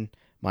Chapman,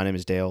 my name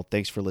is Dale.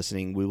 Thanks for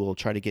listening. We will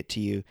try to get to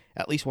you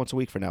at least once a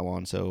week from now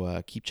on,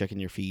 so keep checking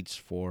your feeds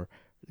for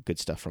good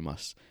stuff from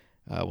us.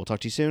 We'll talk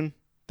to you soon.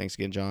 Thanks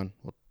again, John.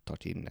 We'll talk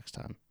to you next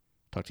time.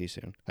 Talk to you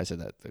soon. I said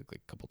that like a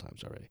couple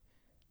times already.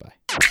 Bye.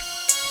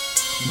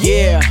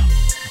 Yeah.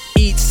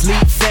 Eat,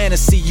 sleep,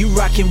 fantasy, you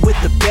rockin' with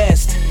the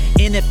best.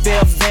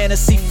 NFL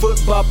Fantasy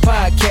Football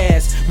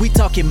Podcast. We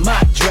talking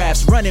mock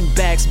drafts, running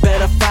backs,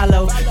 better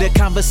follow the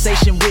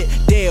conversation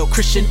with Dale,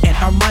 Christian, and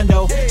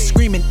Armando.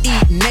 Screaming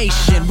Eat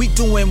Nation, we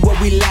doing what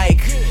we like.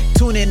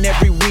 Tune in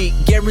every week,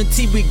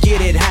 guarantee we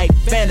get it hype.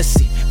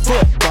 Fantasy,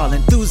 football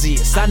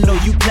enthusiasts, I know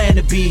you plan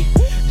to be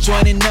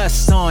joining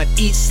us on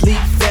Eat, Sleep,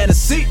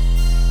 Fantasy.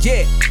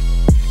 Yeah,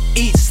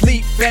 Eat,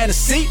 Sleep,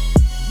 Fantasy.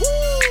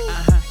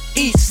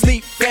 Eat,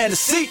 Sleep,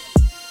 Fantasy.